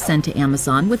outside of Send to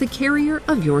Amazon with a carrier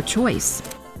of your choice.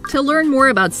 To learn more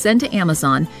about Send to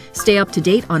Amazon, stay up to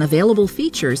date on available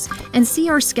features, and see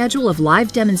our schedule of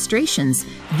live demonstrations,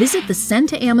 visit the Send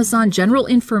to Amazon General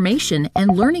Information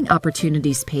and Learning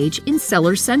Opportunities page in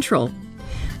Seller Central.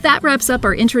 That wraps up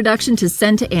our introduction to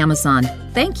Send to Amazon.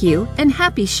 Thank you and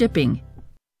happy shipping!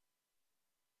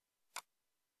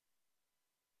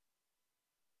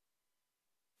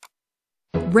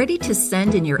 Ready to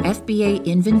send in your FBA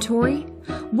inventory?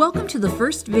 Welcome to the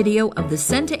first video of the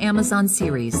Send to Amazon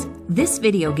series. This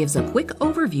video gives a quick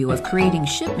overview of creating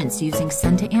shipments using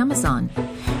Send to Amazon.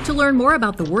 To learn more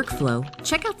about the workflow,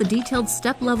 check out the detailed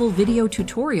step-level video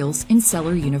tutorials in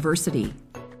Seller University.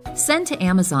 Send to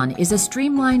Amazon is a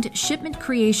streamlined shipment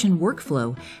creation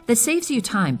workflow that saves you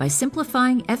time by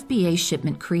simplifying FBA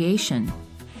shipment creation.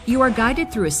 You are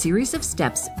guided through a series of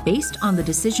steps based on the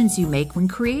decisions you make when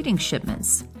creating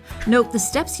shipments. Note the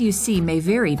steps you see may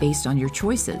vary based on your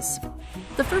choices.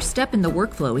 The first step in the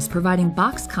workflow is providing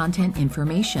box content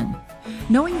information.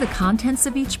 Knowing the contents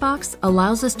of each box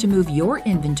allows us to move your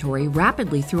inventory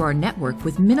rapidly through our network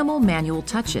with minimal manual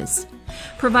touches.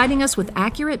 Providing us with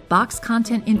accurate box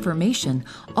content information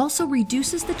also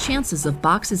reduces the chances of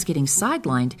boxes getting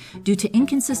sidelined due to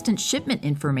inconsistent shipment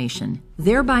information,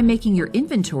 thereby making your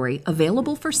inventory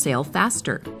available for sale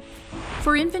faster.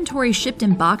 For inventory shipped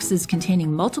in boxes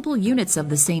containing multiple units of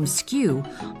the same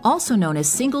SKU, also known as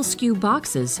single SKU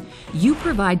boxes, you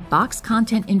provide box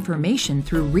content information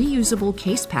through reusable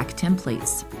case pack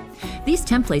templates. These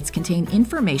templates contain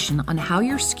information on how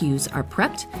your SKUs are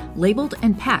prepped, labeled,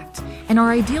 and packed, and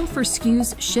are ideal for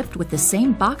SKUs shipped with the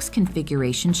same box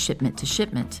configuration shipment to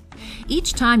shipment.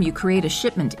 Each time you create a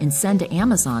shipment and send to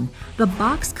Amazon, the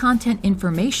box content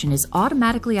information is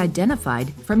automatically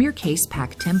identified from your case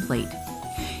pack template.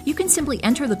 You can simply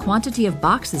enter the quantity of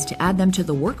boxes to add them to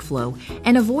the workflow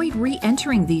and avoid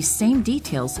re-entering these same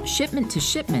details shipment to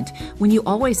shipment when you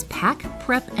always pack,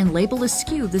 prep, and label a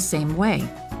SKU the same way.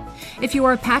 If you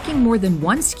are packing more than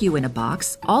one SKU in a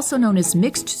box, also known as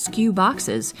mixed SKU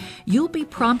boxes, you'll be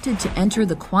prompted to enter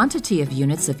the quantity of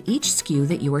units of each SKU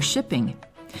that you are shipping.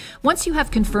 Once you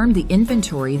have confirmed the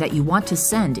inventory that you want to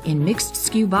send in mixed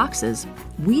SKU boxes,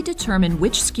 we determine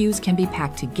which SKUs can be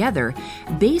packed together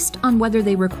based on whether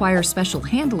they require special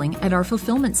handling at our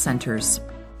fulfillment centers.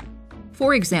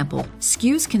 For example,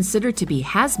 SKUs considered to be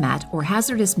hazmat or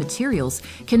hazardous materials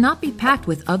cannot be packed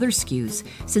with other SKUs,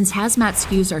 since hazmat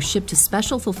SKUs are shipped to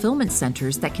special fulfillment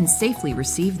centers that can safely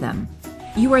receive them.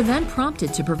 You are then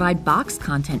prompted to provide box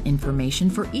content information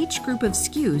for each group of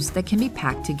SKUs that can be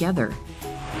packed together.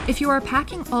 If you are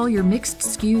packing all your mixed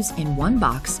SKUs in one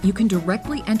box, you can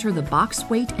directly enter the box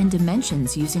weight and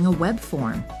dimensions using a web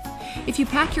form. If you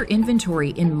pack your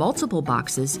inventory in multiple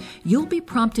boxes, you'll be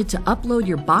prompted to upload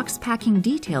your box packing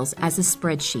details as a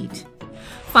spreadsheet.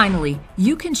 Finally,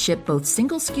 you can ship both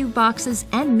single SKU boxes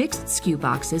and mixed SKU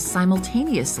boxes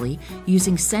simultaneously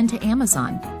using Send to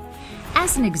Amazon.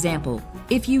 As an example,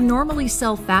 if you normally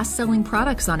sell fast-selling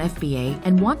products on FBA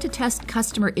and want to test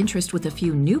customer interest with a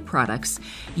few new products,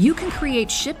 you can create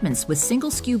shipments with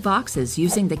single SKU boxes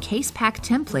using the case pack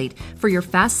template for your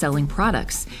fast-selling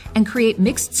products and create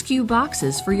mixed SKU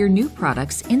boxes for your new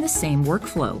products in the same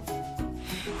workflow.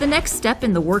 The next step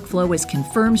in the workflow is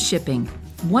confirm shipping.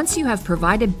 Once you have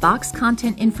provided box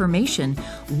content information,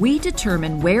 we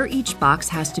determine where each box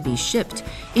has to be shipped,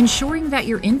 ensuring that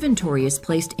your inventory is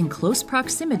placed in close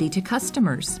proximity to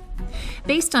customers.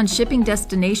 Based on shipping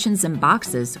destinations and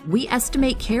boxes, we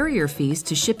estimate carrier fees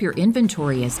to ship your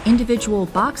inventory as individual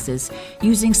boxes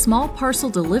using small parcel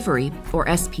delivery, or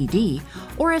SPD,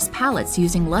 or as pallets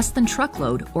using less than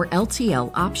truckload, or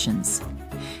LTL options.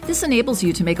 This enables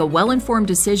you to make a well-informed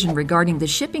decision regarding the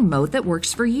shipping mode that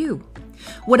works for you.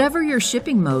 Whatever your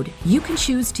shipping mode, you can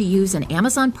choose to use an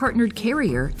Amazon-partnered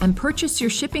carrier and purchase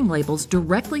your shipping labels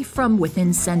directly from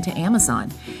within Send to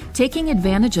Amazon, taking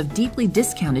advantage of deeply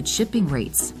discounted shipping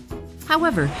rates.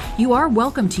 However, you are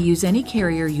welcome to use any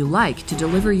carrier you like to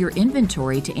deliver your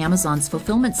inventory to Amazon's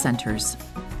fulfillment centers.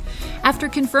 After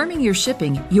confirming your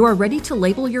shipping, you are ready to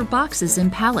label your boxes in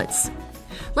pallets.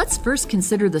 Let's first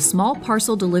consider the small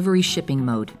parcel delivery shipping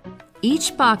mode.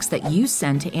 Each box that you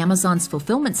send to Amazon's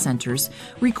fulfillment centers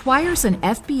requires an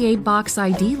FBA box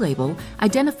ID label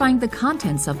identifying the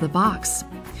contents of the box.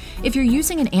 If you're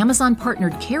using an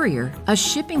Amazon-partnered carrier, a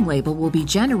shipping label will be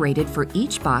generated for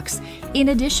each box in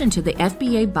addition to the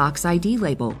FBA box ID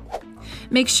label.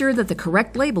 Make sure that the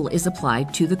correct label is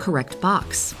applied to the correct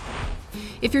box.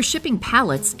 If you're shipping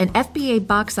pallets, an FBA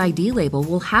box ID label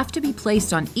will have to be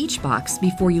placed on each box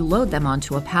before you load them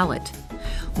onto a pallet.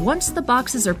 Once the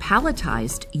boxes are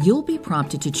palletized, you'll be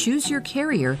prompted to choose your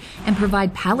carrier and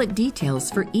provide pallet details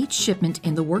for each shipment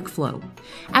in the workflow.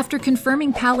 After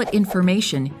confirming pallet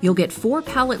information, you'll get 4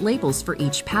 pallet labels for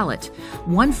each pallet,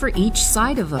 1 for each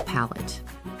side of a pallet.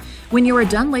 When you are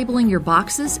done labeling your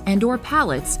boxes and/or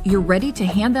pallets, you're ready to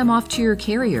hand them off to your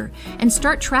carrier and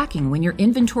start tracking when your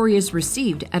inventory is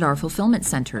received at our fulfillment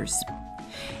centers.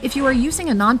 If you are using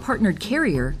a non-partnered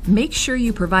carrier, make sure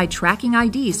you provide tracking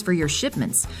IDs for your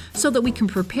shipments so that we can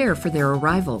prepare for their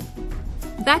arrival.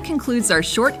 That concludes our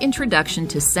short introduction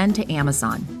to Send to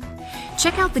Amazon.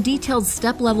 Check out the detailed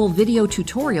step-level video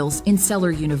tutorials in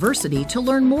Seller University to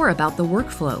learn more about the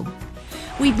workflow.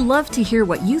 We'd love to hear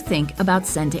what you think about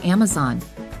Send to Amazon.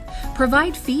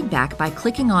 Provide feedback by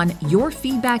clicking on Your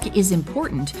Feedback is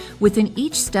Important within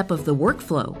each step of the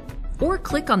workflow, or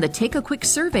click on the Take a Quick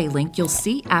Survey link you'll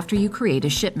see after you create a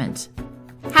shipment.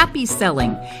 Happy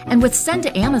selling! And with Send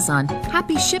to Amazon,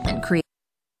 happy shipment creation!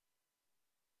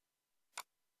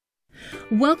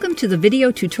 Welcome to the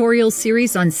video tutorial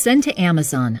series on Send to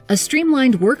Amazon, a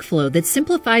streamlined workflow that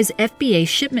simplifies FBA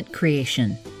shipment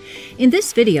creation. In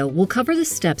this video, we'll cover the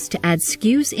steps to add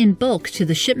SKUs in bulk to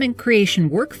the shipment creation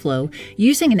workflow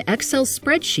using an Excel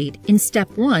spreadsheet. In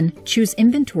Step 1, choose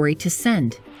Inventory to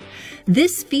send.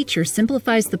 This feature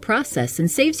simplifies the process and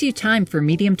saves you time for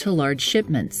medium to large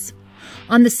shipments.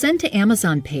 On the Send to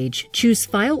Amazon page, choose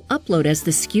File Upload as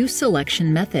the SKU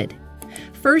selection method.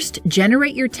 First,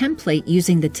 generate your template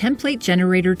using the Template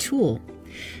Generator tool.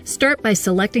 Start by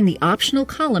selecting the optional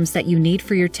columns that you need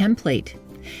for your template.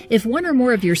 If one or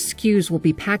more of your SKUs will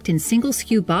be packed in single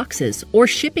SKU boxes or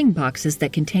shipping boxes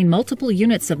that contain multiple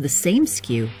units of the same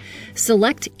SKU,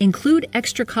 select Include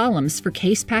Extra Columns for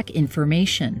case pack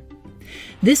information.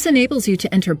 This enables you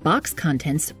to enter box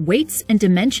contents, weights, and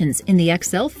dimensions in the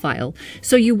Excel file,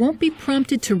 so you won't be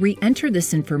prompted to re-enter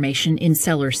this information in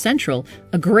Seller Central,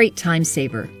 a great time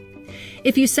saver.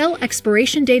 If you sell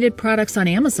expiration-dated products on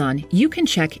Amazon, you can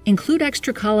check Include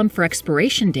Extra Column for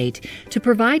Expiration Date to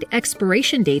provide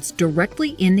expiration dates directly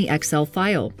in the Excel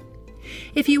file.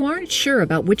 If you aren't sure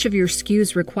about which of your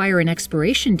SKUs require an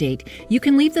expiration date, you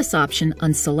can leave this option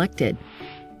unselected.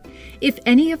 If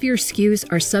any of your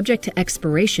SKUs are subject to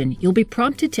expiration, you'll be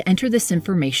prompted to enter this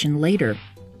information later.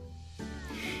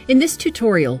 In this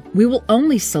tutorial, we will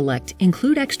only select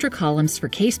Include Extra Columns for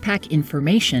case pack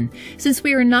information since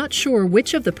we are not sure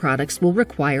which of the products will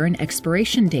require an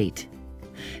expiration date.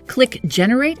 Click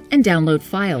Generate and Download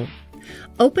File.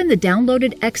 Open the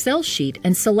downloaded Excel sheet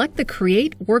and select the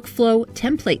Create Workflow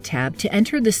Template tab to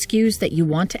enter the SKUs that you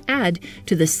want to add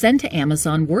to the Send to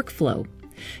Amazon workflow.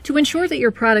 To ensure that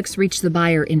your products reach the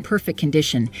buyer in perfect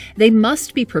condition, they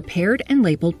must be prepared and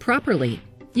labeled properly.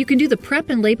 You can do the prep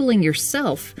and labeling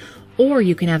yourself, or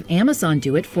you can have Amazon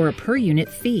do it for a per-unit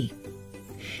fee.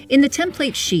 In the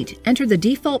template sheet, enter the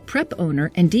default prep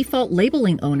owner and default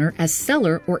labeling owner as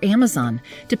seller or Amazon,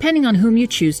 depending on whom you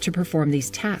choose to perform these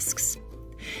tasks.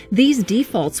 These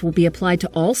defaults will be applied to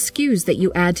all SKUs that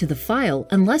you add to the file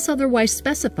unless otherwise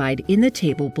specified in the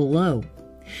table below.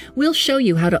 We'll show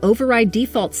you how to override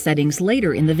default settings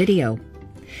later in the video.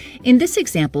 In this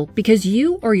example, because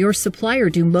you or your supplier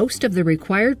do most of the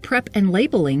required prep and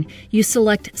labeling, you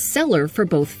select Seller for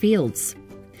both fields.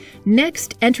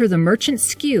 Next, enter the merchant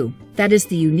SKU, that is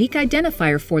the unique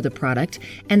identifier for the product,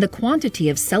 and the quantity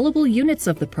of sellable units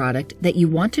of the product that you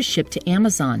want to ship to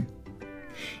Amazon.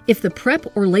 If the prep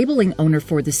or labeling owner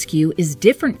for the SKU is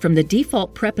different from the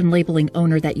default prep and labeling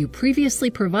owner that you previously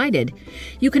provided,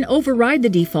 you can override the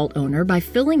default owner by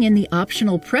filling in the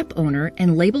optional prep owner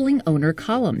and labeling owner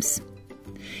columns.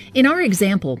 In our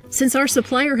example, since our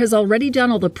supplier has already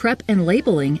done all the prep and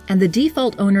labeling and the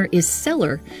default owner is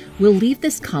seller, we'll leave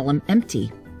this column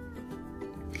empty.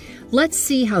 Let's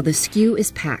see how the SKU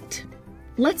is packed.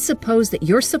 Let's suppose that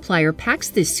your supplier packs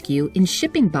this SKU in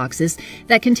shipping boxes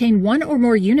that contain one or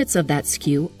more units of that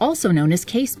SKU, also known as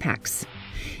case packs.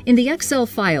 In the Excel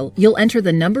file, you'll enter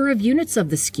the number of units of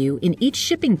the SKU in each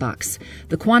shipping box,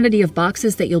 the quantity of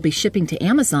boxes that you'll be shipping to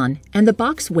Amazon, and the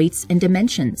box weights and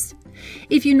dimensions.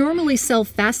 If you normally sell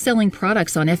fast-selling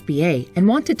products on FBA and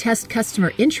want to test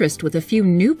customer interest with a few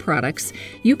new products,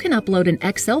 you can upload an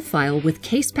Excel file with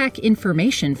case pack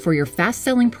information for your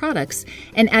fast-selling products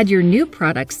and add your new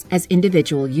products as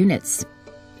individual units.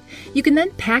 You can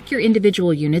then pack your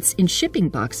individual units in shipping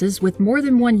boxes with more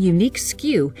than one unique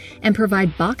SKU and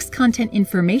provide box content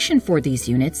information for these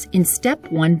units in Step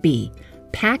 1B,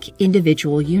 Pack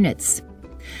Individual Units.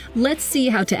 Let's see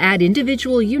how to add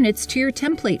individual units to your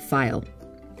template file.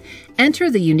 Enter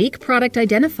the unique product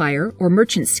identifier or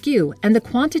merchant SKU and the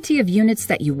quantity of units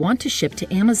that you want to ship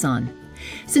to Amazon.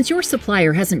 Since your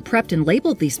supplier hasn't prepped and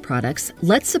labeled these products,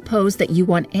 let's suppose that you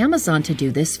want Amazon to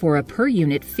do this for a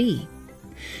per-unit fee.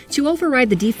 To override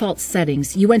the default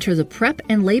settings, you enter the prep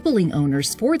and labeling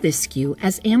owners for this SKU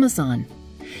as Amazon.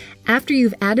 After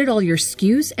you've added all your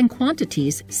SKUs and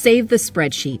quantities, save the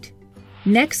spreadsheet.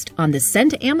 Next, on the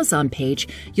Send to Amazon page,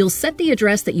 you'll set the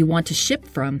address that you want to ship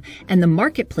from and the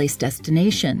marketplace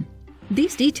destination.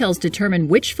 These details determine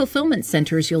which fulfillment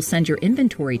centers you'll send your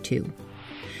inventory to.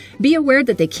 Be aware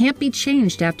that they can't be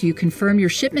changed after you confirm your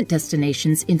shipment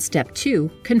destinations in Step 2,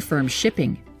 Confirm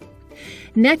Shipping.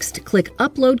 Next, click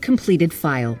Upload Completed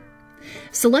File.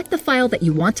 Select the file that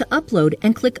you want to upload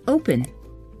and click Open.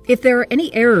 If there are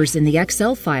any errors in the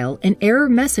Excel file, an error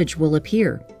message will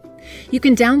appear. You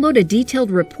can download a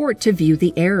detailed report to view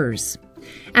the errors.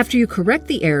 After you correct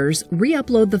the errors,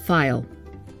 re-upload the file.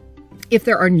 If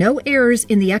there are no errors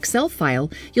in the Excel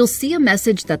file, you'll see a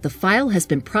message that the file has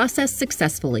been processed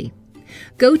successfully.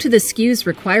 Go to the SKUs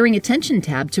Requiring Attention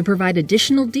tab to provide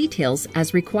additional details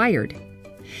as required.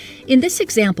 In this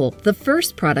example, the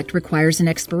first product requires an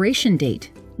expiration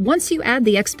date. once you add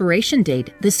the expiration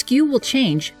date, the SKU will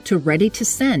change to Ready to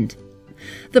Send.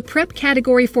 The prep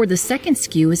category for the second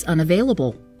SKU is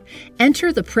unavailable.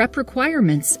 Enter the prep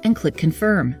requirements and click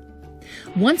Confirm.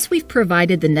 Once we've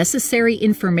provided the necessary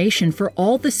information for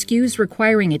all the SKUs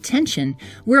requiring attention,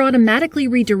 we're automatically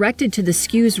redirected to the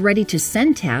SKUs Ready to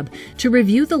Send tab to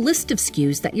review the list of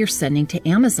SKUs that you're sending to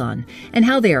Amazon and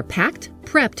how they are packed,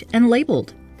 prepped, and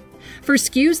labeled. For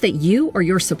SKUs that you or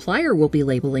your supplier will be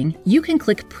labeling, you can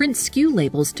click Print SKU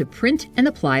Labels to print and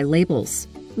apply labels.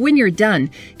 When you're done,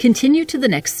 continue to the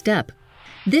next step.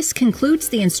 This concludes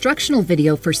the instructional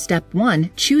video for Step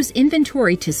 1, Choose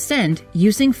Inventory to Send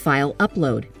using File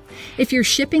Upload. If you're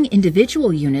shipping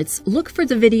individual units, look for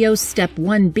the video Step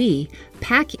 1B,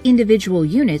 Pack Individual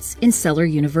Units in Seller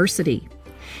University.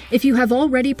 If you have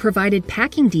already provided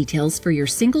packing details for your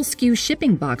single SKU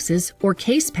shipping boxes or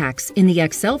case packs in the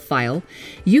Excel file,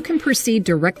 you can proceed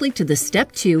directly to the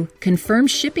Step 2, Confirm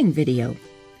Shipping video.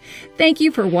 Thank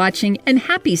you for watching and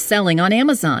happy selling on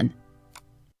Amazon!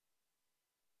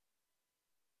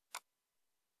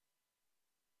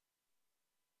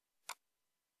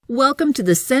 Welcome to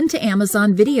the Send to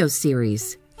Amazon video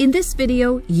series. In this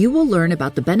video, you will learn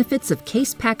about the benefits of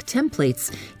case pack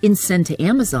templates in Send to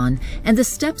Amazon and the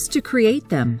steps to create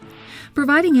them.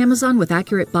 Providing Amazon with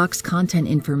accurate box content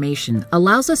information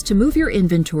allows us to move your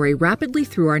inventory rapidly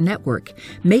through our network,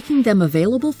 making them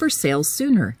available for sale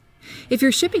sooner. If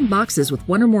you're shipping boxes with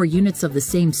one or more units of the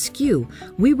same SKU,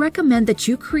 we recommend that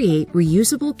you create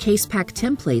reusable case pack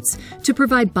templates to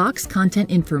provide box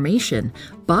content information,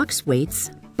 box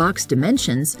weights, box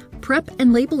dimensions, prep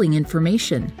and labeling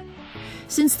information.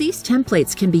 Since these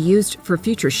templates can be used for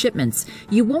future shipments,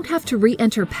 you won't have to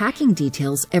re-enter packing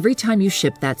details every time you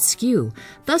ship that SKU,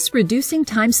 thus reducing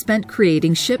time spent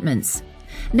creating shipments.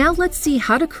 Now let's see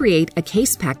how to create a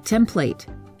case pack template.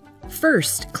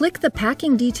 First, click the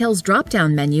Packing Details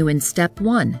drop-down menu in Step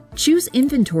 1, choose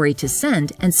Inventory to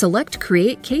Send, and select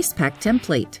Create Case Pack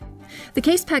Template. The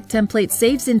Case Pack template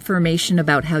saves information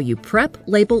about how you prep,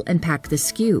 label, and pack the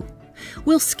SKU.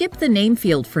 We'll skip the name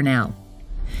field for now.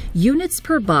 Units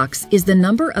per box is the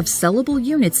number of sellable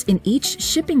units in each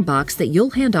shipping box that you'll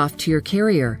hand off to your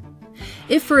carrier.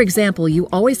 If, for example, you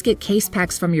always get case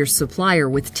packs from your supplier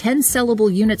with 10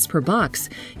 sellable units per box,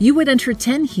 you would enter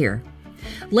 10 here.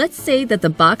 Let's say that the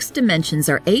box dimensions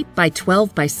are 8 by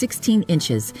 12 by 16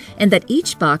 inches and that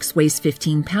each box weighs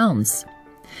 15 pounds.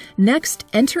 Next,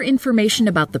 enter information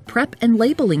about the prep and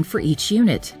labeling for each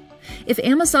unit. If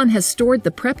Amazon has stored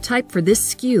the prep type for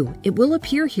this SKU, it will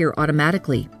appear here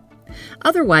automatically.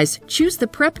 Otherwise, choose the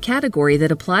prep category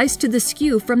that applies to the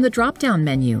SKU from the drop-down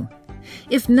menu.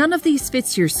 If none of these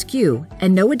fits your SKU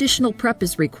and no additional prep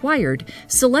is required,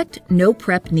 select No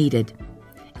Prep Needed.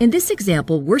 In this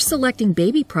example, we're selecting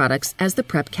baby products as the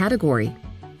prep category.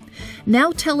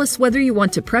 Now tell us whether you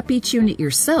want to prep each unit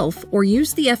yourself or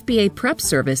use the FBA prep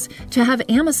service to have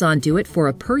Amazon do it for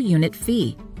a per-unit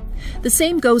fee. The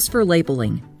same goes for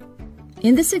labeling.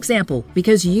 In this example,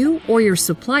 because you or your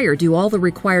supplier do all the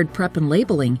required prep and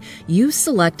labeling, you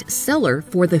select Seller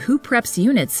for the Who Preps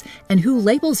Units and Who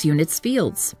Labels Units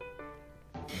fields.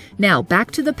 Now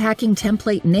back to the packing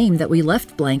template name that we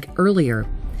left blank earlier.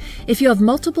 If you have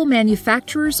multiple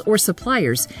manufacturers or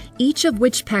suppliers, each of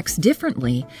which packs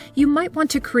differently, you might want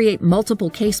to create multiple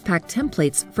case pack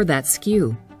templates for that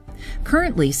SKU.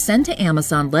 Currently, Send to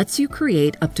Amazon lets you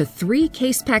create up to 3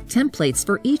 case pack templates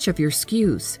for each of your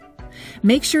SKUs.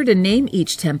 Make sure to name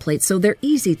each template so they're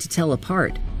easy to tell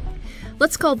apart.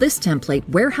 Let's call this template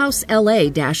Warehouse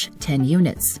LA-10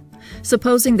 units.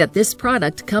 Supposing that this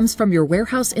product comes from your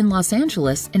warehouse in Los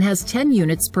Angeles and has 10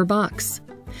 units per box.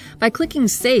 By clicking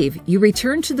Save, you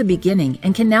return to the beginning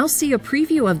and can now see a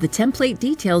preview of the template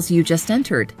details you just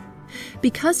entered.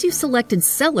 Because you selected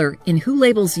Seller in Who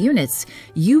Labels Units,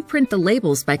 you print the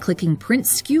labels by clicking Print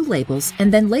SKU Labels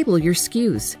and then label your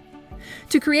SKUs.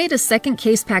 To create a second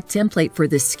case pack template for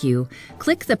this SKU,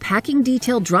 click the Packing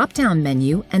Detail drop-down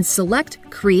menu and select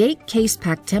Create Case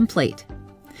Pack Template.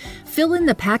 Fill in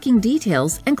the packing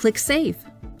details and click Save.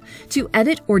 To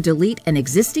edit or delete an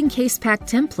existing case pack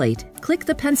template, click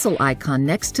the pencil icon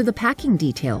next to the packing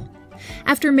detail.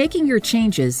 After making your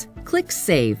changes, click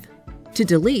Save. To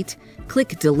delete,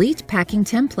 click Delete Packing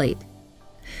Template.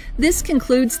 This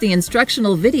concludes the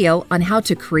instructional video on how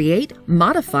to create,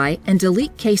 modify, and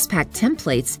delete case pack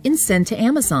templates in Send to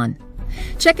Amazon.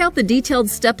 Check out the detailed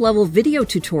step-level video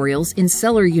tutorials in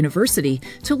Seller University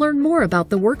to learn more about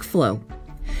the workflow.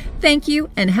 Thank you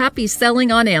and happy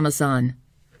selling on Amazon!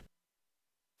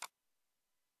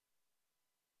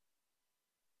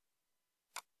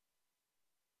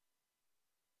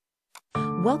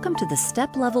 Welcome to the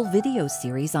step-level video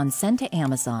series on Send to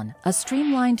Amazon, a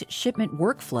streamlined shipment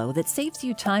workflow that saves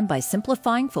you time by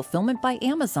simplifying Fulfillment by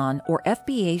Amazon or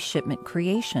FBA shipment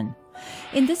creation.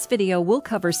 In this video, we'll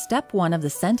cover Step 1 of the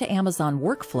Send to Amazon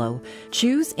workflow,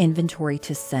 choose inventory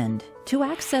to send. To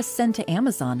access Send to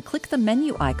Amazon, click the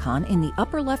menu icon in the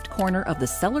upper left corner of the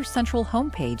Seller Central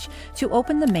homepage to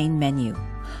open the main menu.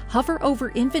 Hover over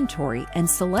Inventory and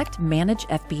select Manage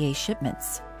FBA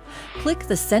Shipments. Click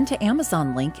the Send to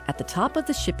Amazon link at the top of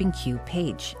the Shipping Queue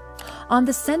page. On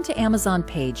the Send to Amazon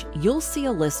page, you'll see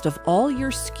a list of all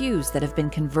your SKUs that have been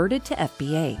converted to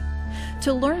FBA.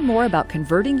 To learn more about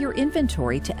converting your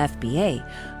inventory to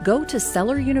FBA, go to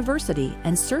Seller University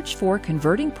and search for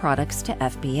Converting Products to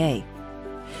FBA.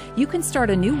 You can start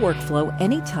a new workflow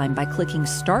anytime by clicking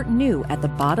Start New at the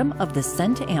bottom of the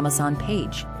Send to Amazon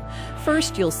page.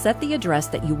 First, you'll set the address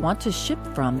that you want to ship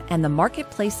from and the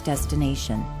marketplace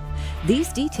destination.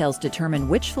 These details determine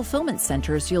which fulfillment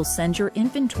centers you'll send your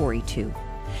inventory to.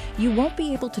 You won't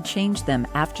be able to change them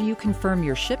after you confirm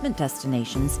your shipment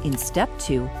destinations in Step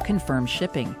 2, Confirm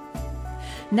Shipping.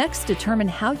 Next, determine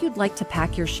how you'd like to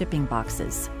pack your shipping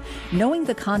boxes. Knowing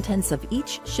the contents of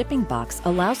each shipping box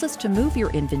allows us to move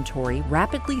your inventory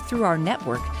rapidly through our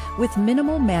network with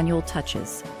minimal manual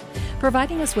touches.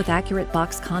 Providing us with accurate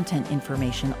box content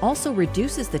information also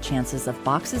reduces the chances of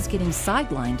boxes getting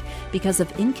sidelined because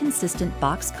of inconsistent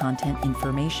box content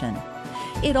information.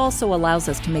 It also allows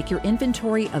us to make your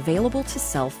inventory available to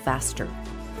sell faster.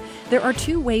 There are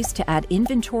two ways to add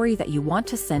inventory that you want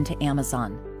to send to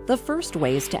Amazon. The first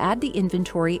way is to add the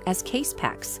inventory as case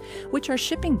packs, which are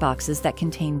shipping boxes that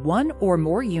contain one or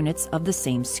more units of the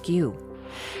same SKU.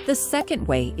 The second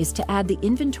way is to add the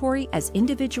inventory as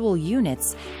individual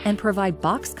units and provide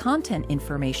box content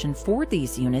information for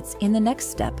these units in the next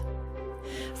step.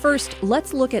 First,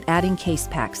 let's look at adding case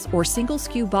packs or single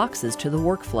SKU boxes to the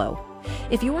workflow.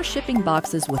 If you're shipping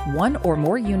boxes with one or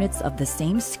more units of the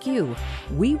same SKU,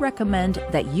 we recommend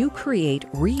that you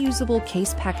create reusable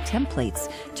case pack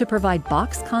templates to provide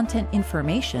box content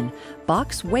information,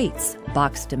 box weights,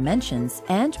 box dimensions,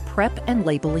 and prep and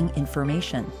labeling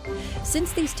information.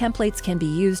 Since these templates can be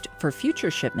used for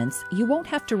future shipments, you won't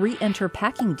have to re-enter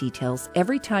packing details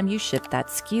every time you ship that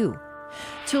SKU.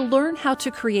 To learn how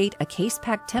to create a case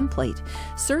pack template,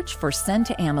 search for Send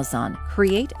to Amazon,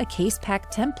 Create a Case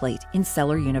Pack Template in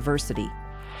Seller University.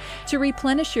 To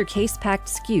replenish your case packed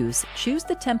SKUs, choose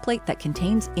the template that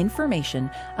contains information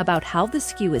about how the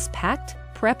SKU is packed,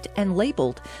 prepped, and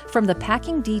labeled from the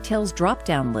Packing Details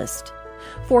drop-down list.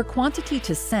 For quantity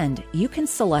to send, you can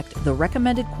select the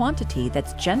recommended quantity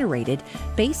that's generated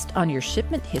based on your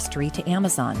shipment history to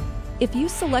Amazon. If you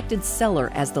selected Seller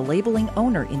as the labeling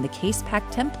owner in the Case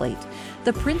Pack template,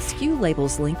 the Print SKU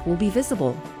Labels link will be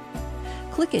visible.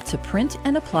 Click it to print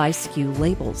and apply SKU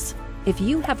labels. If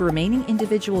you have remaining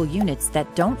individual units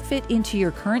that don't fit into your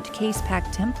current Case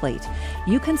Pack template,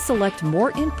 you can select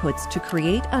more inputs to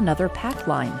create another pack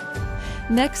line.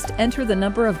 Next, enter the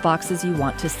number of boxes you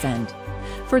want to send.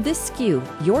 For this SKU,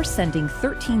 you're sending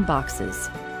 13 boxes.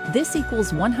 This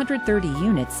equals 130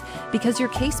 units because your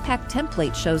case pack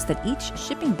template shows that each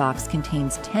shipping box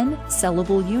contains 10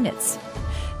 sellable units.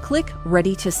 Click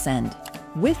Ready to Send.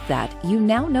 With that, you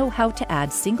now know how to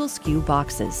add single SKU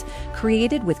boxes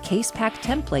created with case pack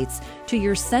templates to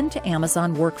your Send to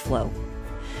Amazon workflow.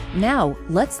 Now,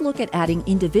 let's look at adding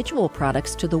individual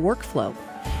products to the workflow.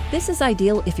 This is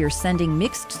ideal if you're sending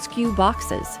mixed SKU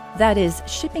boxes, that is,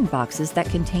 shipping boxes that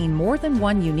contain more than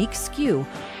one unique SKU,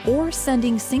 or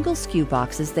sending single SKU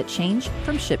boxes that change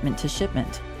from shipment to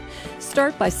shipment.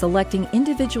 Start by selecting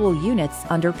individual units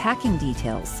under Packing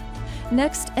Details.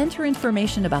 Next, enter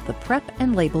information about the prep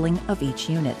and labeling of each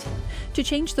unit. To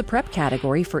change the prep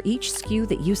category for each SKU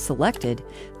that you selected,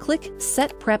 click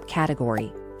Set Prep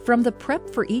Category. From the Prep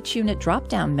for each unit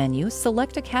drop-down menu,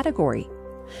 select a category.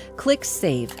 Click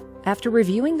Save. After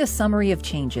reviewing the summary of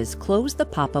changes, close the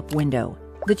pop-up window.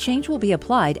 The change will be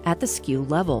applied at the SKU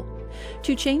level.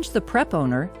 To change the prep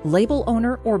owner, label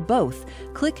owner, or both,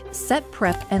 click Set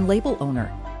Prep and Label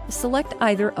Owner. Select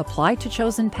either Apply to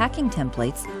Chosen Packing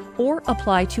Templates or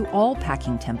Apply to All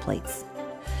Packing Templates.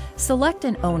 Select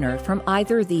an owner from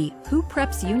either the Who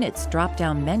Preps Units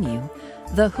drop-down menu,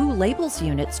 the Who Labels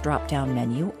Units drop-down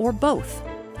menu, or both.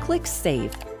 Click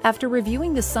Save. After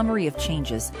reviewing the summary of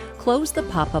changes, close the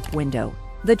pop-up window.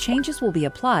 The changes will be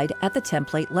applied at the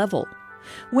template level.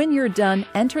 When you're done,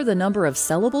 enter the number of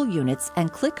sellable units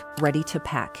and click Ready to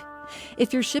Pack.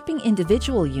 If you're shipping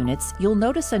individual units, you'll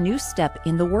notice a new step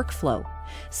in the workflow.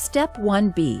 Step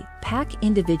 1B, Pack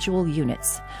Individual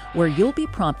Units, where you'll be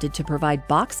prompted to provide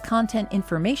box content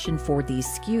information for these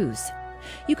SKUs.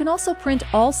 You can also print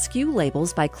all SKU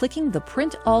labels by clicking the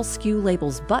Print All SKU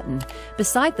Labels button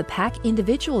beside the Pack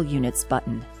Individual Units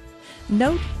button.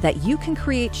 Note that you can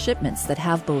create shipments that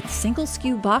have both single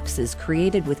SKU boxes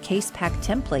created with case pack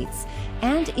templates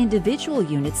and individual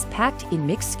units packed in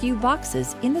mixed SKU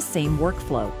boxes in the same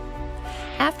workflow.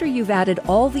 After you've added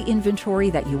all the inventory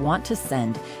that you want to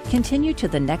send, continue to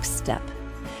the next step.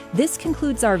 This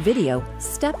concludes our video,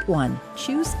 Step 1,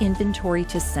 Choose Inventory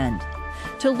to Send.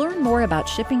 To learn more about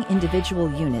shipping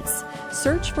individual units,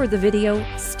 search for the video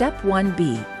Step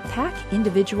 1B, Pack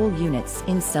Individual Units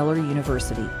in Seller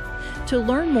University. To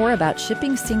learn more about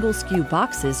shipping single SKU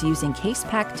boxes using case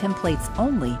pack templates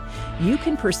only, you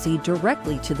can proceed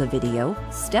directly to the video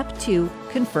Step 2,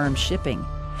 Confirm Shipping.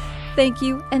 Thank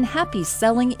you and happy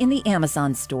selling in the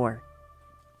Amazon store.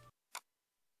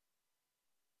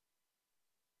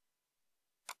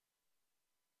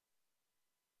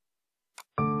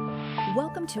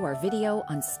 Welcome to our video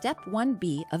on Step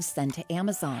 1B of Send to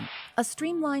Amazon, a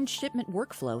streamlined shipment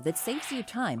workflow that saves you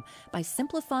time by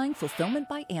simplifying Fulfillment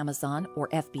by Amazon, or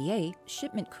FBA,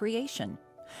 shipment creation.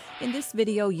 In this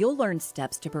video, you'll learn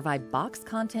steps to provide box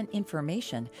content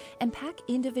information and pack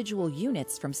individual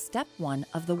units from Step 1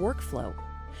 of the workflow.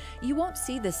 You won't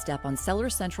see this step on Seller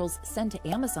Central's Send to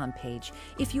Amazon page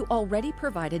if you already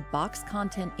provided box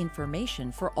content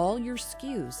information for all your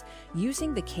SKUs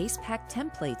using the case pack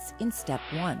templates in Step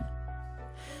 1.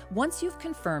 Once you've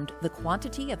confirmed the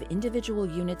quantity of individual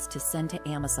units to send to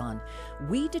Amazon,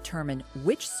 we determine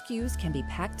which SKUs can be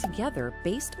packed together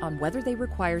based on whether they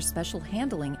require special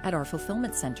handling at our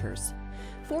fulfillment centers.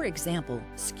 For example,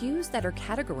 SKUs that are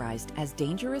categorized as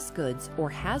dangerous goods or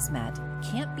hazmat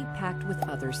can't be packed with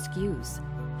other SKUs.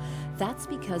 That's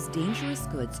because dangerous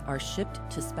goods are shipped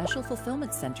to special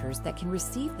fulfillment centers that can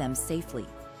receive them safely.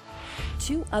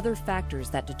 Two other factors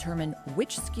that determine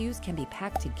which SKUs can be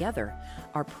packed together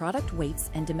are product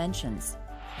weights and dimensions.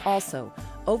 Also,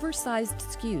 oversized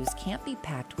SKUs can't be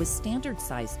packed with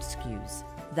standard-sized SKUs.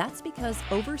 That's because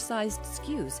oversized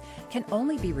SKUs can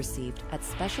only be received at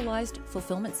specialized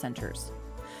fulfillment centers.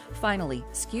 Finally,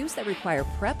 SKUs that require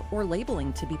prep or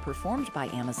labeling to be performed by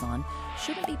Amazon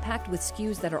shouldn't be packed with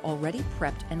SKUs that are already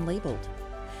prepped and labeled.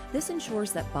 This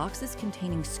ensures that boxes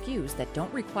containing SKUs that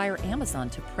don't require Amazon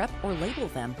to prep or label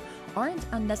them aren't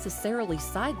unnecessarily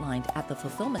sidelined at the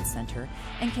fulfillment center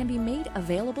and can be made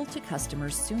available to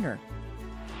customers sooner.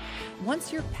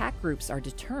 Once your pack groups are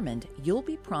determined, you'll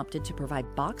be prompted to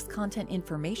provide box content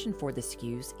information for the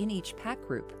SKUs in each pack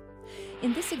group.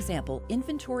 In this example,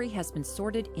 inventory has been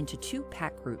sorted into 2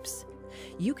 pack groups.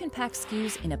 You can pack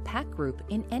SKUs in a pack group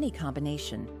in any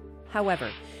combination. However,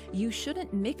 you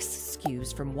shouldn't mix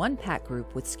SKUs from one pack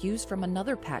group with SKUs from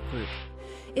another pack group.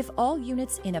 If all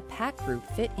units in a pack group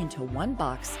fit into one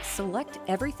box, select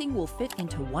Everything Will Fit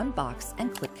into One Box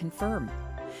and click Confirm.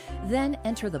 Then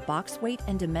enter the box weight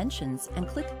and dimensions and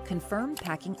click Confirm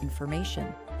Packing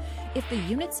Information. If the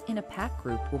units in a pack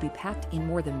group will be packed in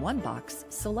more than one box,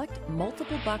 select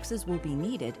Multiple Boxes Will Be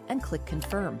Needed and click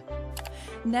Confirm.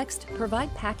 Next,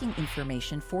 provide packing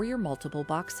information for your multiple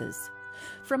boxes.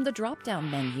 From the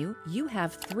drop-down menu, you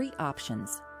have 3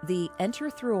 options. The Enter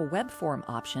Through a Web Form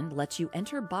option lets you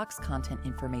enter box content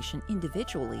information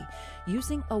individually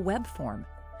using a web form.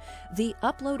 The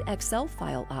Upload Excel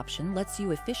file option lets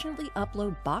you efficiently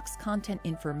upload box content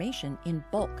information in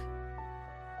bulk.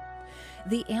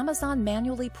 The Amazon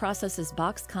Manually Processes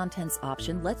Box Contents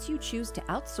option lets you choose to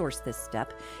outsource this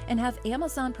step and have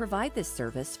Amazon provide this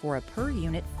service for a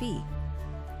per-unit fee.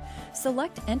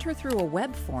 Select Enter Through a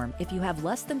Web Form if you have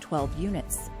less than 12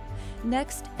 units.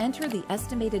 Next, enter the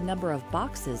estimated number of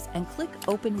boxes and click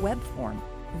Open Web Form.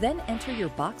 Then enter your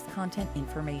box content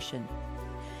information.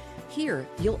 Here,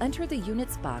 you'll enter the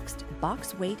units boxed,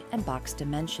 box weight, and box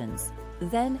dimensions.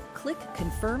 Then click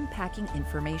Confirm Packing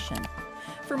Information.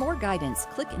 For more guidance,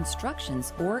 click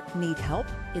Instructions or Need Help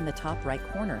in the top right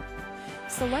corner.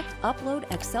 Select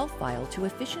Upload Excel file to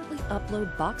efficiently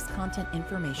upload box content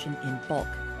information in bulk.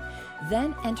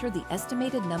 Then enter the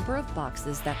estimated number of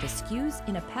boxes that the SKUs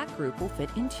in a pack group will fit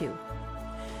into.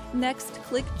 Next,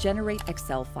 click Generate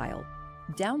Excel file.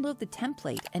 Download the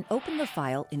template and open the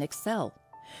file in Excel.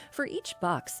 For each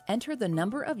box, enter the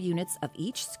number of units of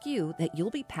each SKU that you'll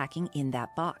be packing in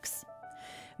that box.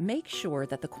 Make sure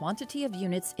that the quantity of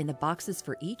units in the boxes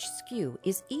for each SKU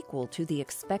is equal to the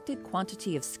expected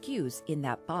quantity of SKUs in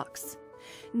that box.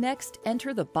 Next,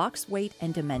 enter the box weight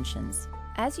and dimensions.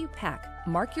 As you pack,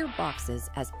 mark your boxes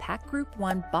as Pack Group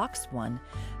 1 Box 1,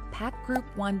 Pack Group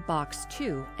 1 Box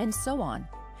 2, and so on.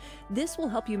 This will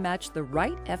help you match the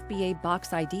right FBA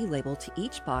box ID label to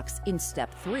each box in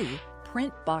Step 3,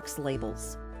 Print Box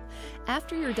Labels.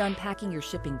 After you're done packing your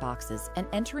shipping boxes and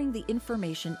entering the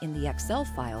information in the Excel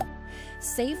file,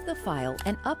 save the file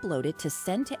and upload it to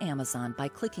send to Amazon by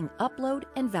clicking Upload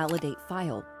and Validate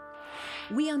File.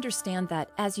 We understand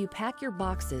that as you pack your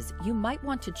boxes, you might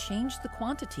want to change the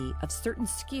quantity of certain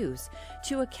SKUs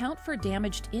to account for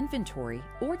damaged inventory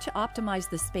or to optimize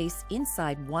the space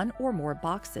inside one or more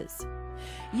boxes.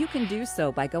 You can do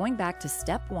so by going back to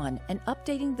Step 1 and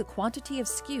updating the quantity of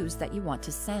SKUs that you want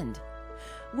to send.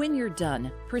 When you're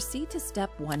done, proceed to Step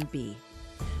 1B.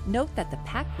 Note that the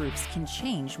pack groups can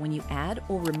change when you add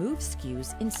or remove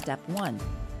SKUs in Step 1.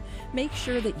 Make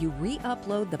sure that you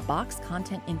re-upload the box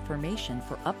content information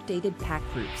for updated pack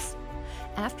groups.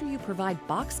 After you provide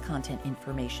box content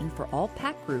information for all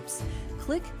pack groups,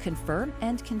 click Confirm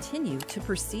and Continue to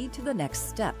proceed to the next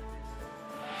step.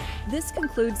 This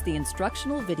concludes the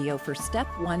instructional video for Step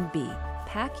 1B,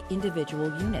 Pack Individual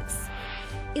Units.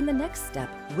 In the next step,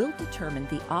 we'll determine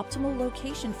the optimal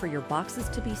location for your boxes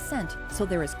to be sent so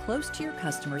they're as close to your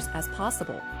customers as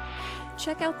possible.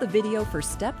 Check out the video for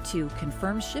Step 2,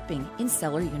 Confirm Shipping in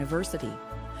Seller University.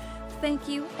 Thank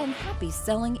you and happy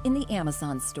selling in the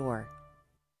Amazon store.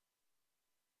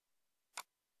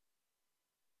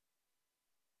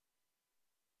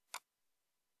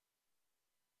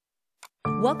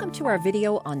 Welcome to our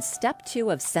video on Step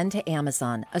 2 of Send to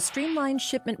Amazon, a streamlined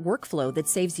shipment workflow that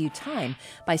saves you time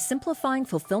by simplifying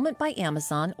fulfillment by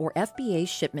Amazon or FBA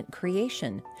shipment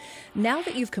creation. Now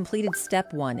that you've completed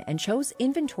Step 1 and chose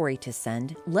inventory to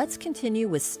send, let's continue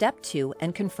with Step 2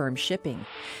 and confirm shipping.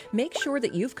 Make sure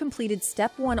that you've completed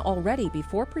Step 1 already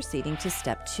before proceeding to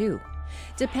Step 2.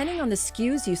 Depending on the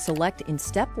SKUs you select in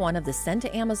Step 1 of the Send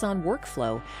to Amazon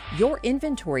workflow, your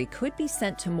inventory could be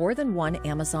sent to more than one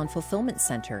Amazon fulfillment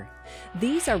center.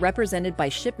 These are represented by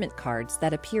shipment cards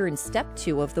that appear in Step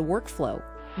 2 of the workflow.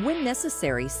 When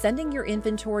necessary, sending your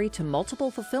inventory to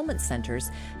multiple fulfillment centers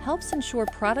helps ensure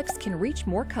products can reach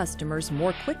more customers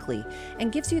more quickly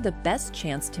and gives you the best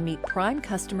chance to meet prime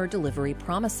customer delivery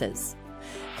promises.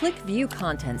 Click View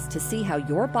Contents to see how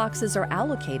your boxes are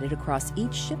allocated across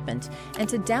each shipment and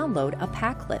to download a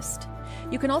pack list.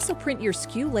 You can also print your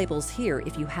SKU labels here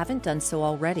if you haven't done so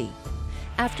already.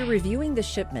 After reviewing the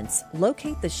shipments,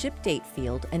 locate the ship date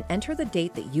field and enter the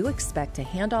date that you expect to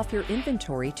hand off your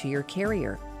inventory to your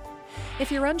carrier.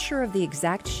 If you're unsure of the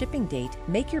exact shipping date,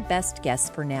 make your best guess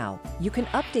for now. You can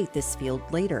update this field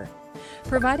later.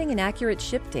 Providing an accurate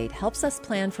ship date helps us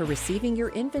plan for receiving your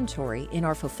inventory in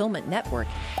our fulfillment network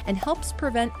and helps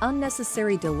prevent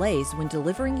unnecessary delays when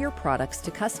delivering your products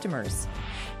to customers.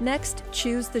 Next,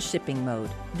 choose the shipping mode.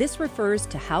 This refers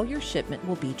to how your shipment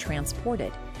will be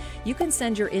transported. You can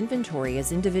send your inventory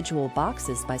as individual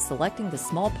boxes by selecting the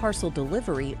Small Parcel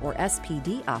Delivery or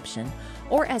SPD option,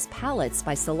 or as pallets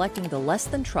by selecting the Less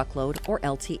Than Truckload or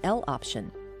LTL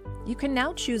option. You can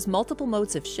now choose multiple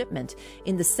modes of shipment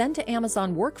in the Send to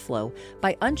Amazon workflow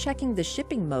by unchecking the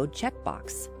Shipping Mode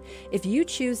checkbox. If you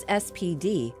choose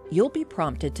SPD, you'll be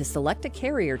prompted to select a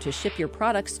carrier to ship your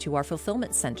products to our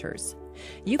fulfillment centers.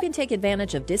 You can take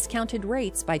advantage of discounted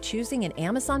rates by choosing an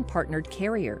Amazon-partnered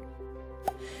carrier.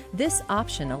 This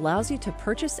option allows you to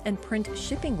purchase and print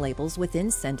shipping labels within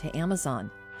Send to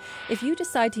Amazon. If you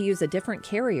decide to use a different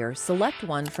carrier, select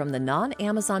one from the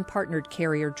non-Amazon partnered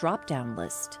carrier drop-down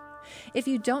list. If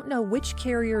you don't know which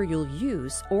carrier you'll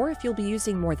use, or if you'll be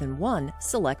using more than one,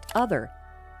 select Other.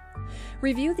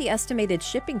 Review the estimated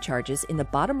shipping charges in the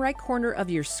bottom right corner of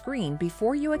your screen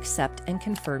before you accept and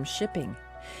confirm shipping.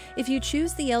 If you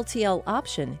choose the LTL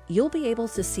option, you'll be able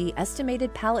to see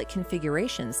estimated pallet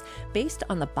configurations based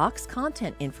on the box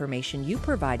content information you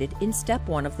provided in Step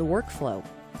 1 of the workflow.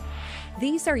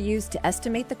 These are used to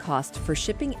estimate the cost for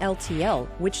shipping LTL,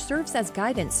 which serves as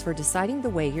guidance for deciding the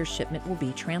way your shipment will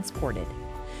be transported.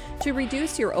 To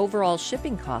reduce your overall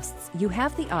shipping costs, you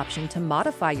have the option to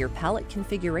modify your pallet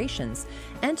configurations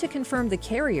and to confirm the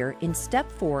carrier in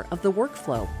Step 4 of the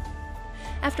workflow.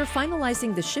 After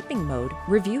finalizing the shipping mode,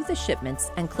 review the shipments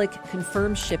and click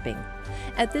Confirm Shipping.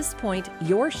 At this point,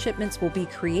 your shipments will be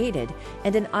created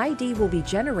and an ID will be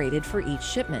generated for each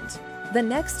shipment. The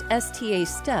next STA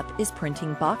step is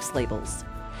printing box labels.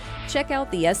 Check out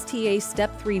the STA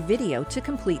Step 3 video to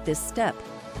complete this step.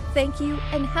 Thank you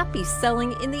and happy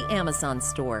selling in the Amazon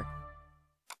store.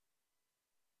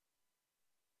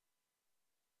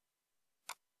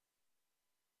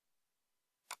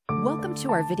 Welcome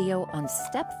to our video on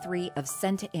Step 3 of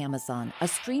Send to Amazon, a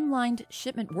streamlined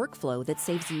shipment workflow that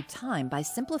saves you time by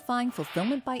simplifying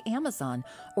fulfillment by Amazon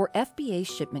or FBA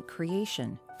shipment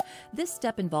creation. This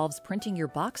step involves printing your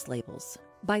box labels.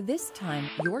 By this time,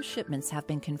 your shipments have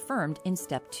been confirmed in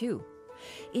Step 2.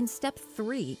 In Step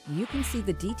 3, you can see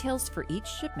the details for each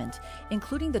shipment,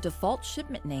 including the default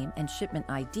shipment name and shipment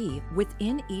ID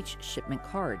within each shipment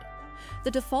card.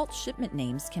 The default shipment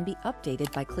names can be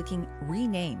updated by clicking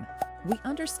Rename. We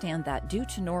understand that due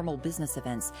to normal business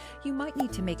events, you might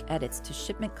need to make edits to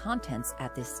shipment contents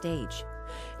at this stage.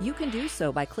 You can do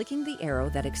so by clicking the arrow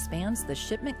that expands the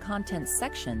Shipment Contents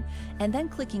section and then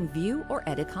clicking View or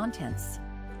Edit Contents.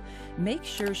 Make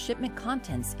sure Shipment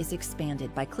Contents is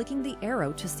expanded by clicking the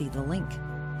arrow to see the link.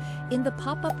 In the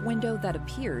pop-up window that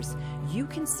appears, you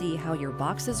can see how your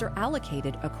boxes are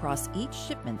allocated across each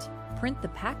shipment, print the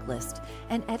pack list,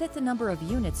 and edit the number of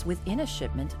units within a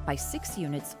shipment by 6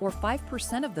 units or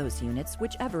 5% of those units,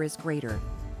 whichever is greater.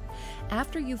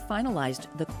 After you've finalized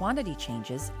the quantity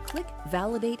changes, click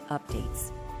Validate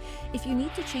Updates. If you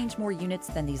need to change more units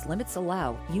than these limits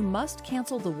allow, you must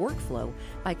cancel the workflow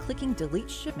by clicking Delete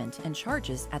Shipment and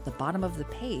Charges at the bottom of the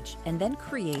page and then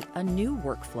create a new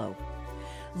workflow.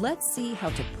 Let's see how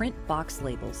to print box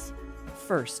labels.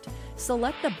 First,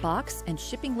 select the box and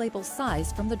shipping label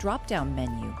size from the drop-down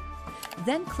menu.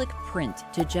 Then click Print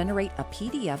to generate a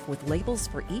PDF with labels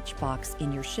for each box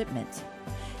in your shipment.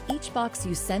 Each box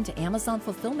you send to Amazon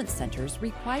fulfillment centers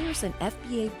requires an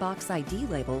FBA box ID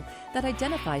label that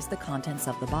identifies the contents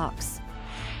of the box.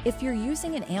 If you're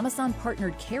using an Amazon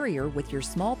partnered carrier with your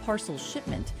small parcel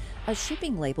shipment, a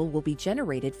shipping label will be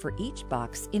generated for each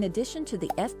box in addition to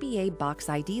the FBA box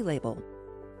ID label.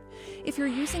 If you're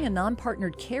using a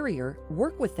non-partnered carrier,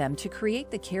 work with them to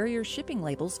create the carrier shipping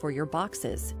labels for your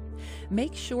boxes.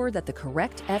 Make sure that the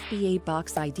correct FBA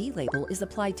box ID label is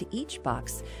applied to each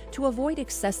box to avoid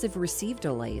excessive receive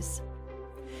delays.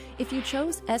 If you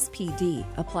chose SPD,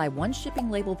 apply 1 shipping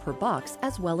label per box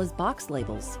as well as box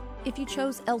labels. If you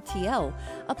chose LTL,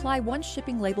 apply 1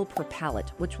 shipping label per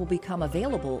pallet, which will become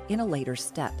available in a later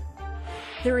step.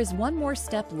 There is one more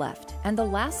step left, and the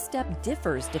last step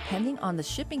differs depending on the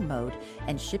shipping mode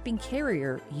and shipping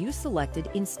carrier you selected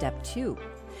in Step 2.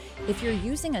 If you're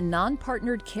using a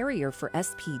non-partnered carrier for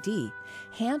SPD,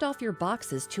 hand off your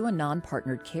boxes to a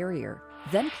non-partnered carrier.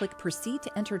 Then click Proceed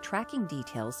to enter tracking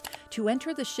details to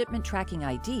enter the shipment tracking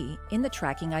ID in the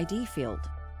tracking ID field.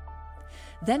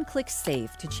 Then click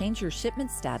Save to change your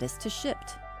shipment status to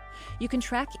Shipped. You can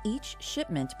track each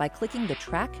shipment by clicking the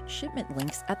Track Shipment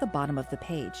links at the bottom of the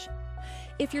page.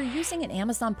 If you're using an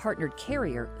Amazon partnered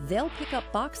carrier, they'll pick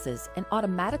up boxes and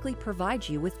automatically provide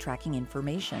you with tracking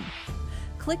information.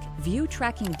 Click View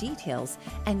Tracking Details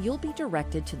and you'll be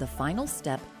directed to the final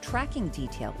step, Tracking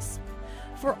Details.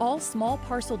 For all small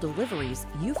parcel deliveries,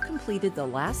 you've completed the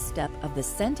last step of the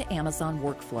Send to Amazon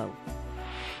workflow.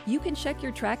 You can check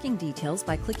your tracking details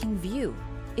by clicking View.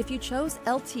 If you chose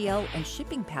LTL and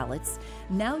shipping pallets,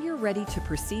 now you're ready to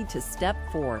proceed to Step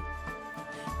 4.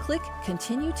 Click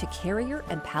Continue to Carrier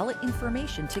and Pallet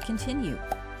Information to continue.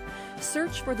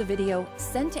 Search for the video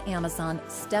Send to Amazon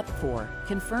Step 4,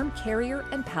 Confirm Carrier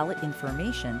and Pallet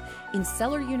Information in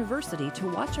Seller University to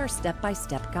watch our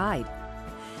step-by-step guide.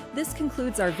 This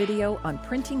concludes our video on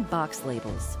printing box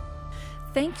labels.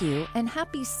 Thank you and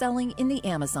happy selling in the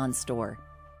Amazon store.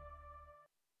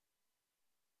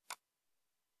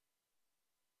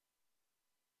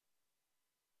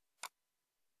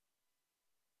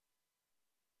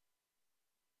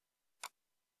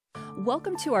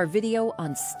 Welcome to our video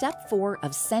on Step 4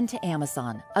 of Send to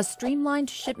Amazon, a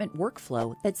streamlined shipment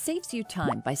workflow that saves you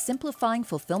time by simplifying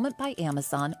Fulfillment by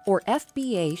Amazon or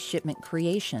FBA shipment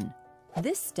creation.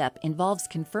 This step involves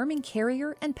confirming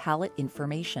carrier and pallet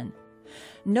information.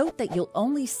 Note that you'll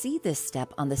only see this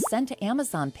step on the Send to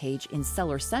Amazon page in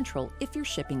Seller Central if you're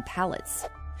shipping pallets.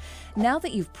 Now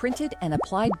that you've printed and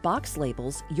applied box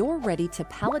labels, you're ready to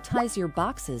palletize your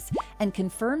boxes and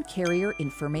confirm carrier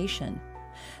information.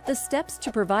 The steps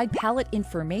to provide pallet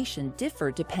information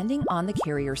differ depending on the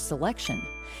carrier selection,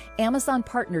 Amazon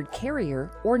partnered carrier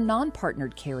or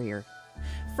non-partnered carrier.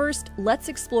 First, let's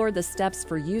explore the steps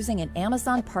for using an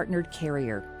Amazon partnered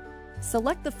carrier.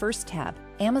 Select the first tab,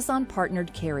 Amazon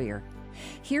Partnered Carrier.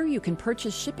 Here you can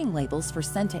purchase shipping labels for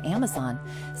Send to Amazon,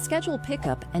 schedule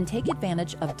pickup, and take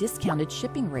advantage of discounted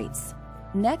shipping rates.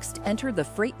 Next, enter the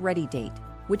Freight Ready date,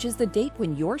 which is the date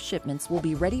when your shipments will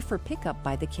be ready for pickup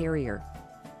by the carrier.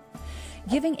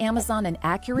 Giving Amazon an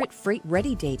accurate Freight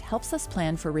Ready date helps us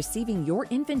plan for receiving your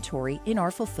inventory in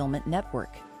our fulfillment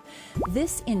network.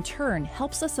 This, in turn,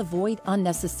 helps us avoid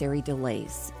unnecessary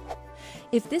delays.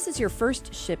 If this is your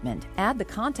first shipment, add the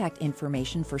contact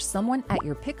information for someone at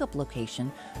your pickup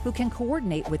location who can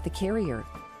coordinate with the carrier.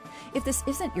 If this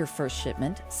isn't your first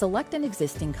shipment, select an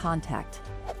existing contact.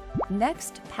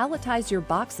 Next, palletize your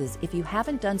boxes if you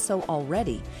haven't done so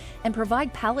already, and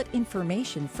provide pallet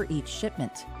information for each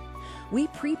shipment. We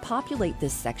pre-populate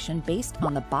this section based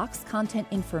on the box content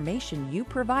information you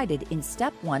provided in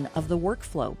Step 1 of the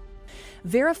workflow.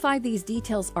 Verify these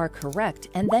details are correct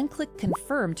and then click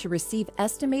Confirm to receive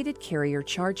estimated carrier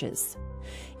charges.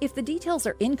 If the details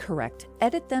are incorrect,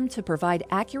 edit them to provide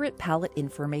accurate pallet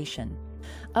information.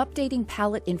 Updating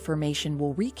pallet information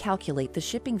will recalculate the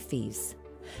shipping fees.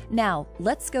 Now,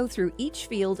 let's go through each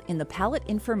field in the pallet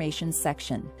information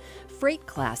section. Freight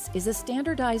class is a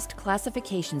standardized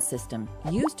classification system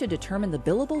used to determine the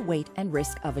billable weight and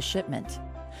risk of a shipment.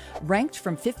 Ranked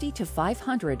from 50 to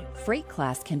 500, freight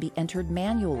class can be entered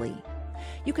manually.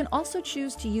 You can also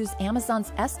choose to use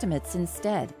Amazon's estimates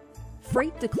instead.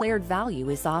 Freight declared value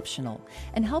is optional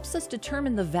and helps us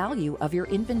determine the value of your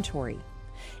inventory.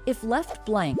 If left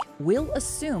blank, we'll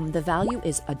assume the value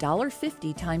is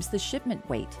 $1.50 times the shipment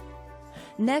weight.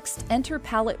 Next, enter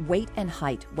pallet weight and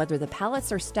height, whether the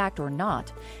pallets are stacked or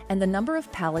not, and the number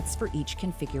of pallets for each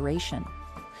configuration.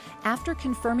 After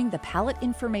confirming the pallet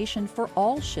information for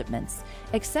all shipments,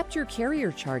 accept your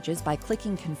carrier charges by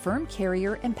clicking Confirm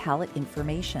Carrier and Pallet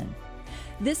Information.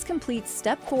 This completes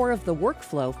Step 4 of the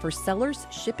workflow for sellers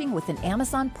shipping with an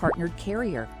Amazon-partnered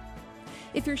carrier.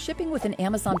 If you're shipping with an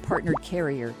Amazon-partnered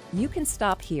carrier, you can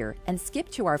stop here and skip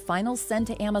to our final Send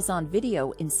to Amazon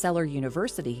video in Seller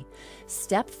University,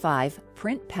 Step 5,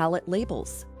 Print Pallet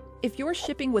Labels. If you're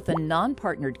shipping with a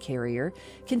non-partnered carrier,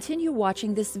 continue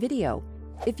watching this video.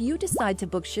 If you decide to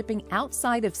book shipping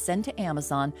outside of Send to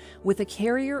Amazon with a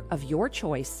carrier of your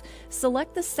choice,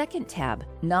 select the second tab,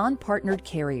 Non-Partnered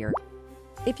Carrier.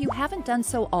 If you haven't done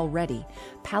so already,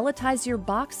 palletize your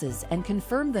boxes and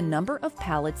confirm the number of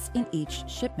pallets in each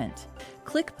shipment.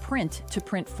 Click Print to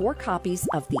print 4 copies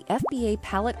of the FBA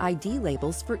pallet ID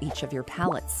labels for each of your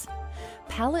pallets.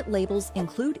 Pallet labels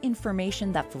include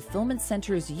information that fulfillment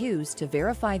centers use to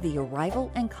verify the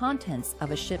arrival and contents of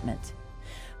a shipment.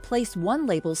 Place one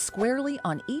label squarely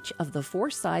on each of the 4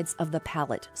 sides of the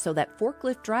pallet so that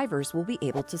forklift drivers will be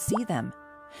able to see them.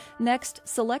 Next,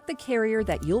 select the carrier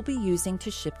that you'll be using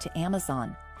to ship to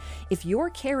Amazon. If your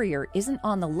carrier isn't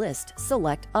on the list,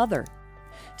 select Other.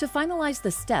 To finalize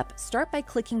the step, start by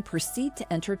clicking Proceed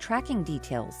to enter tracking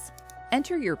details.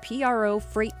 Enter your PRO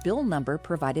freight bill number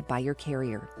provided by your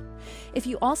carrier. If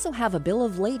you also have a bill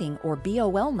of lading or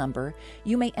BOL number,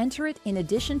 you may enter it in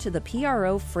addition to the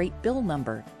PRO freight bill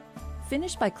number.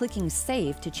 Finish by clicking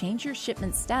Save to change your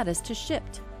shipment status to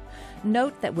Shipped.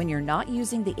 Note that when you're not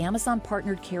using the Amazon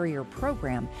Partnered Carrier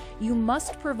program, you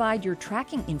must provide your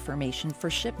tracking information for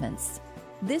shipments.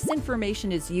 This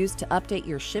information is used to update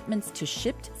your shipments to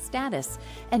shipped status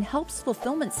and helps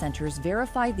fulfillment centers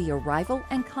verify the arrival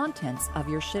and contents of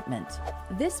your shipment.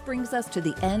 This brings us to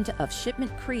the end of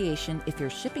shipment creation if you're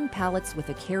shipping pallets with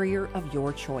a carrier of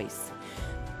your choice.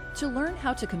 To learn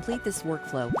how to complete this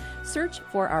workflow, search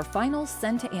for our final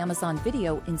Send to Amazon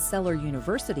video in Seller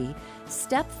University,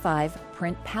 Step 5,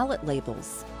 Print Pallet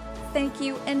Labels. Thank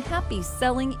you and happy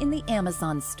selling in the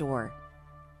Amazon store.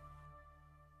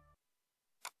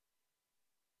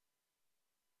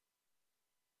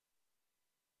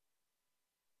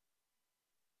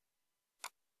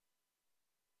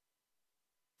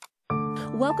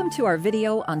 Welcome to our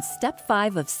video on Step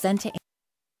 5 of Send to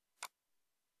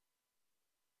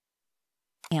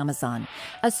Amazon,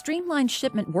 a streamlined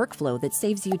shipment workflow that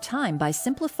saves you time by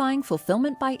simplifying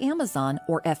Fulfillment by Amazon,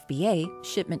 or FBA,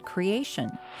 shipment creation.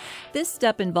 This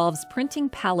step involves printing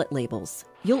pallet labels.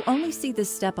 You'll only see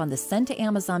this step on the Send to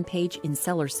Amazon page in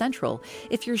Seller Central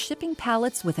if you're shipping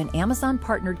pallets with an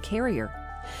Amazon-partnered carrier.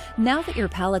 Now that your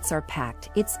pallets are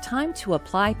packed, it's time to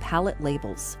apply pallet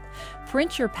labels.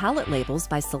 Print your pallet labels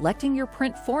by selecting your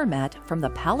print format from the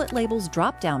Pallet Labels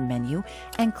drop-down menu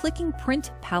and clicking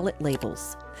Print Pallet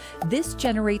Labels. This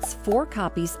generates 4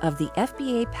 copies of the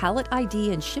FBA pallet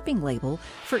ID and shipping label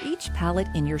for each pallet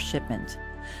in your shipment.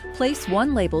 Place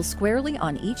one label squarely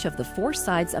on each of the 4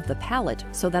 sides of the pallet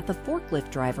so that the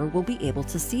forklift driver will be able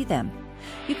to see them.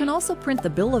 You can also print the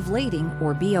bill of lading,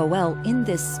 or BOL, in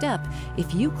this step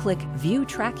if you click View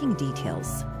Tracking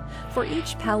Details. For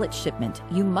each pallet shipment,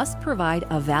 you must provide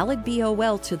a valid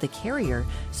BOL to the carrier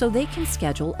so they can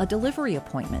schedule a delivery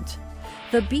appointment.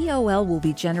 The BOL will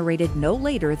be generated no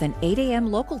later than 8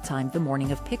 a.m. local time the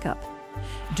morning of pickup.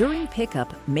 During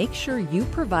pickup, make sure you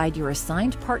provide your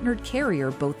assigned partnered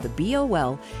carrier both the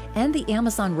BOL and the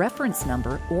Amazon reference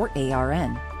number, or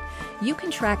ARN. You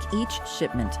can track each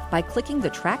shipment by clicking the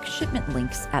Track Shipment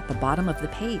links at the bottom of the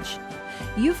page.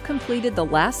 You've completed the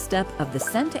last step of the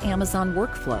Send to Amazon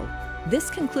workflow. This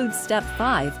concludes Step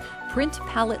 5, Print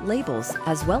Pallet Labels,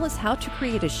 as well as how to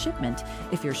create a shipment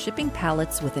if you're shipping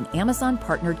pallets with an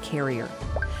Amazon-partnered carrier.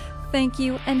 Thank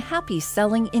you and happy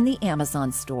selling in the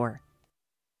Amazon store.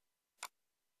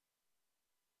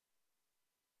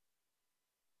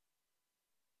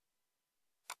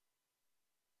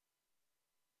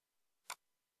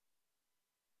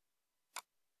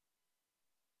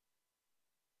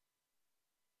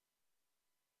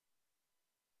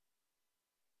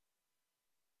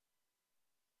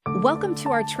 Welcome to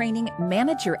our training,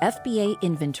 Manage Your FBA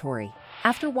Inventory.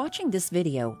 After watching this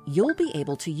video, you'll be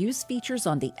able to use features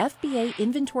on the FBA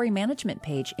Inventory Management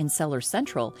page in Seller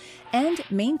Central and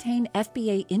maintain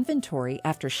FBA inventory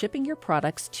after shipping your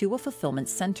products to a fulfillment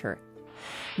center.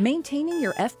 Maintaining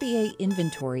your FBA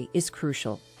inventory is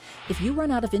crucial. If you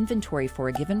run out of inventory for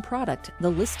a given product,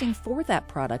 the listing for that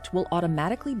product will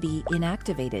automatically be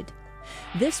inactivated.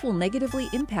 This will negatively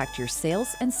impact your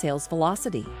sales and sales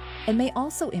velocity, and may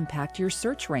also impact your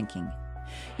search ranking.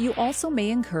 You also may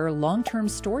incur long-term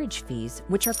storage fees,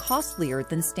 which are costlier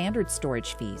than standard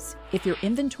storage fees if your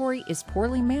inventory is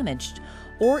poorly managed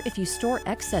or if you store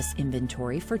excess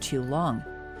inventory for too long.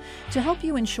 To help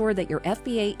you ensure that your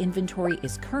FBA inventory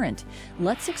is current,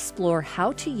 let's explore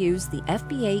how to use the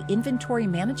FBA Inventory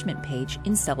Management page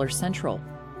in Seller Central.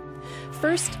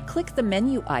 First, click the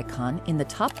menu icon in the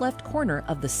top left corner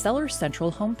of the Seller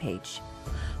Central homepage.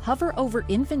 Hover over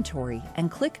Inventory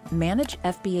and click Manage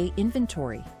FBA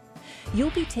Inventory. You'll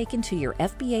be taken to your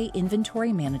FBA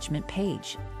Inventory Management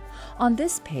page. On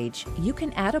this page, you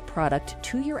can add a product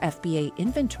to your FBA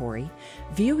inventory,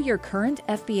 view your current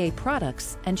FBA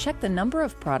products, and check the number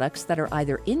of products that are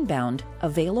either inbound,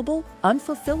 available,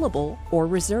 unfulfillable, or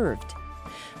reserved.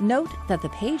 Note that the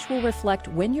page will reflect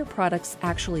when your products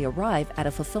actually arrive at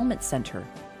a fulfillment center.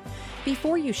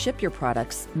 Before you ship your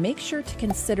products, make sure to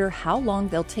consider how long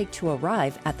they'll take to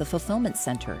arrive at the fulfillment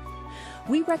center.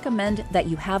 We recommend that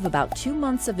you have about 2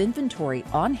 months of inventory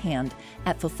on hand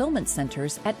at fulfillment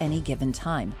centers at any given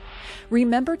time.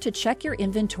 Remember to check your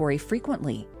inventory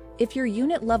frequently. If your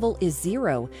unit level is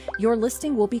 0, your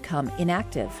listing will become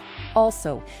inactive.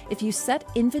 Also, if you set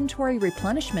inventory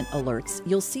replenishment alerts,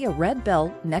 you'll see a red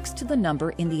bell next to the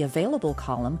number in the available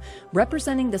column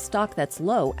representing the stock that's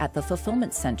low at the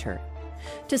fulfillment center.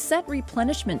 To set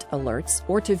replenishment alerts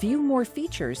or to view more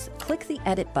features, click the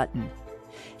Edit button.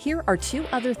 Here are 2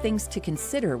 other things to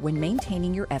consider when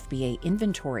maintaining your FBA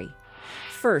inventory.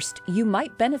 First, you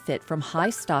might benefit from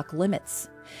high stock limits.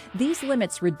 These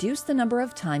limits reduce the number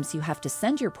of times you have to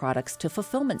send your products to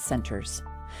fulfillment centers.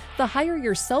 The higher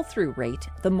your sell-through rate,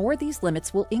 the more these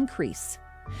limits will increase.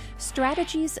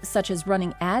 Strategies such as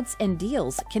running ads and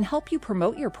deals can help you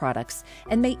promote your products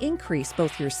and may increase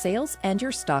both your sales and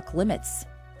your stock limits.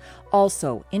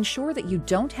 Also, ensure that you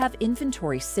don't have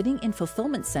inventory sitting in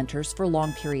fulfillment centers for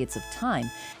long periods of time,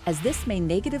 as this may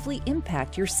negatively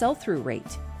impact your sell-through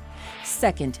rate.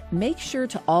 Second, make sure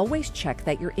to always check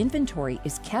that your inventory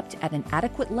is kept at an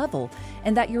adequate level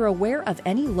and that you're aware of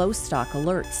any low stock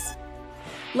alerts.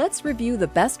 Let's review the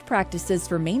best practices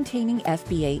for maintaining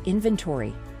FBA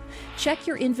inventory. Check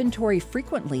your inventory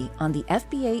frequently on the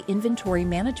FBA Inventory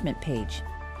Management page.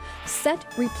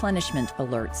 Set replenishment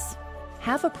alerts.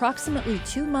 Have approximately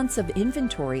 2 months of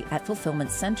inventory at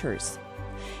fulfillment centers.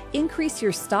 Increase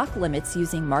your stock limits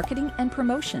using marketing and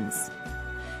promotions.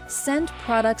 Send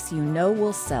products you know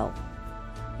will sell.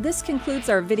 This concludes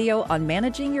our video on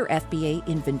managing your FBA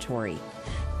inventory.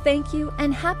 Thank you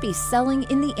and happy selling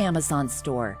in the Amazon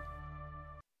store.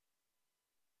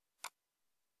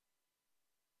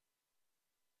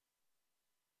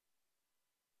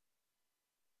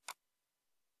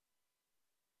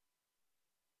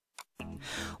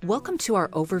 Welcome to our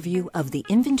overview of the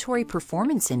Inventory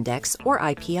Performance Index, or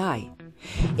IPI.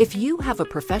 If you have a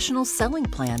professional selling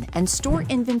plan and store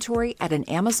inventory at an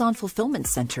Amazon fulfillment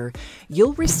center,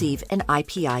 you'll receive an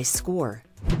IPI score.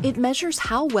 It measures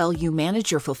how well you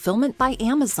manage your Fulfillment by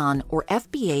Amazon, or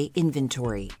FBA,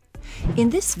 inventory. In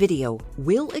this video,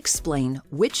 we'll explain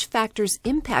which factors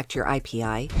impact your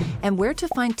IPI and where to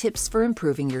find tips for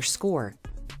improving your score.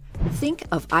 Think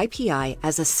of IPI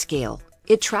as a scale.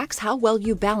 It tracks how well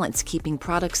you balance keeping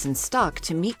products in stock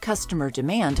to meet customer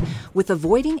demand with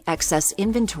avoiding excess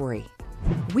inventory.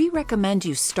 We recommend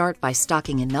you start by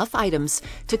stocking enough items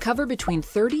to cover between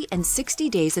 30 and 60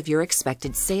 days of your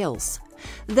expected sales.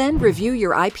 Then review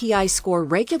your IPI score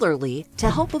regularly to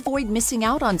help avoid missing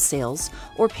out on sales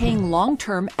or paying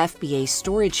long-term FBA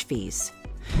storage fees.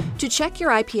 To check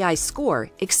your IPI score,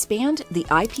 expand the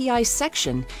IPI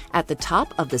section at the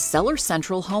top of the Seller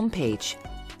Central homepage.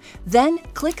 Then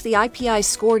click the IPI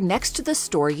score next to the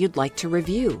store you'd like to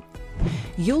review.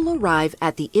 You'll arrive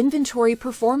at the Inventory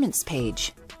Performance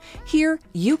page. Here,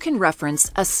 you can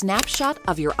reference a snapshot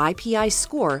of your IPI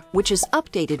score, which is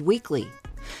updated weekly,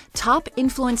 top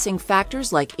influencing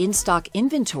factors like in-stock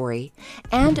inventory,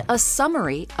 and a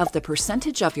summary of the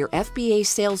percentage of your FBA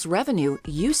sales revenue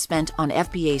you spent on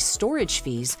FBA storage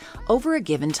fees over a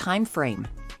given time frame.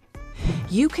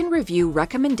 You can review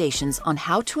recommendations on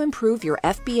how to improve your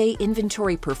FBA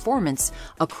inventory performance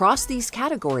across these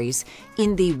categories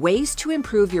in the Ways to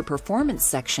Improve Your Performance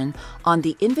section on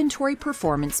the Inventory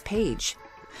Performance page.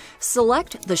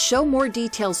 Select the Show More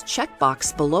Details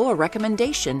checkbox below a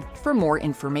recommendation for more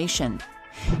information.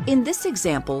 In this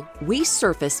example, we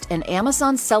surfaced an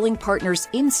Amazon selling partner's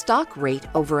in-stock rate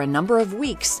over a number of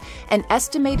weeks and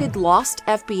estimated lost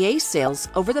FBA sales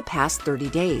over the past 30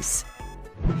 days.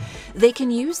 They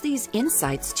can use these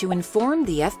insights to inform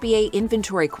the FBA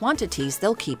inventory quantities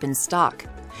they'll keep in stock.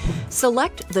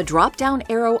 Select the drop-down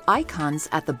arrow icons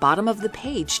at the bottom of the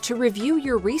page to review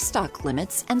your restock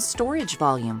limits and storage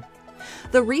volume.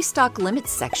 The Restock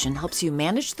Limits section helps you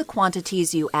manage the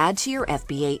quantities you add to your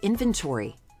FBA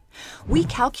inventory. We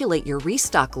calculate your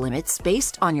restock limits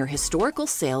based on your historical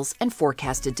sales and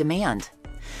forecasted demand.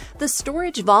 The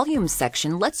Storage Volume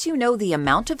section lets you know the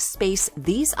amount of space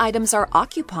these items are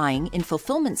occupying in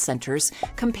fulfillment centers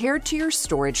compared to your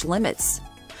storage limits.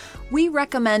 We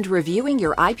recommend reviewing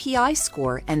your IPI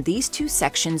score and these two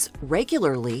sections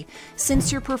regularly,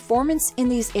 since your performance in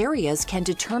these areas can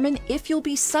determine if you'll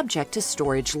be subject to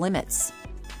storage limits.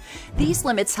 These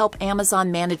limits help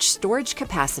Amazon manage storage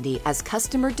capacity as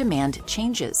customer demand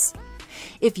changes.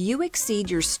 If you exceed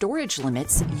your storage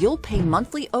limits, you'll pay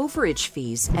monthly overage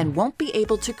fees and won't be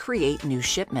able to create new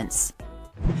shipments.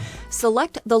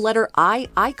 Select the letter I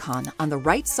icon on the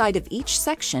right side of each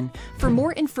section for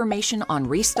more information on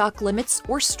restock limits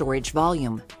or storage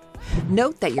volume.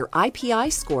 Note that your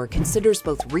IPI score considers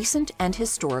both recent and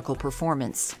historical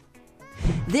performance.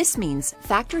 This means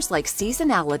factors like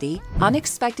seasonality,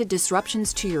 unexpected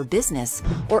disruptions to your business,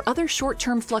 or other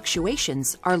short-term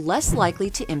fluctuations are less likely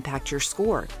to impact your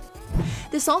score.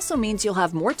 This also means you'll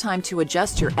have more time to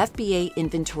adjust your FBA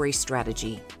inventory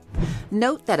strategy.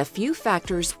 Note that a few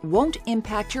factors won't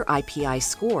impact your IPI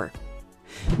score.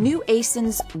 New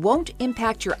ASINs won't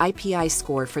impact your IPI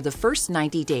score for the first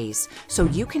 90 days, so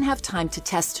you can have time to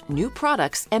test new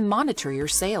products and monitor your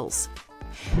sales.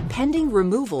 Pending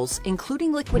removals,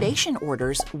 including liquidation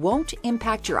orders, won't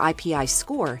impact your IPI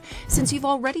score since you've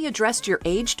already addressed your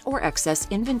aged or excess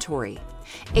inventory.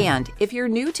 And if you're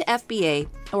new to FBA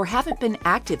or haven't been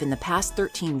active in the past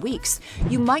 13 weeks,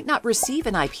 you might not receive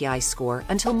an IPI score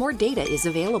until more data is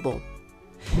available.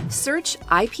 Search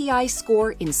IPI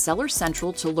score in Seller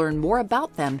Central to learn more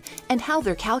about them and how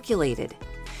they're calculated.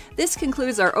 This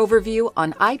concludes our overview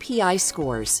on IPI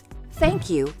scores. Thank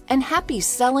you, and happy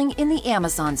selling in the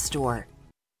Amazon store.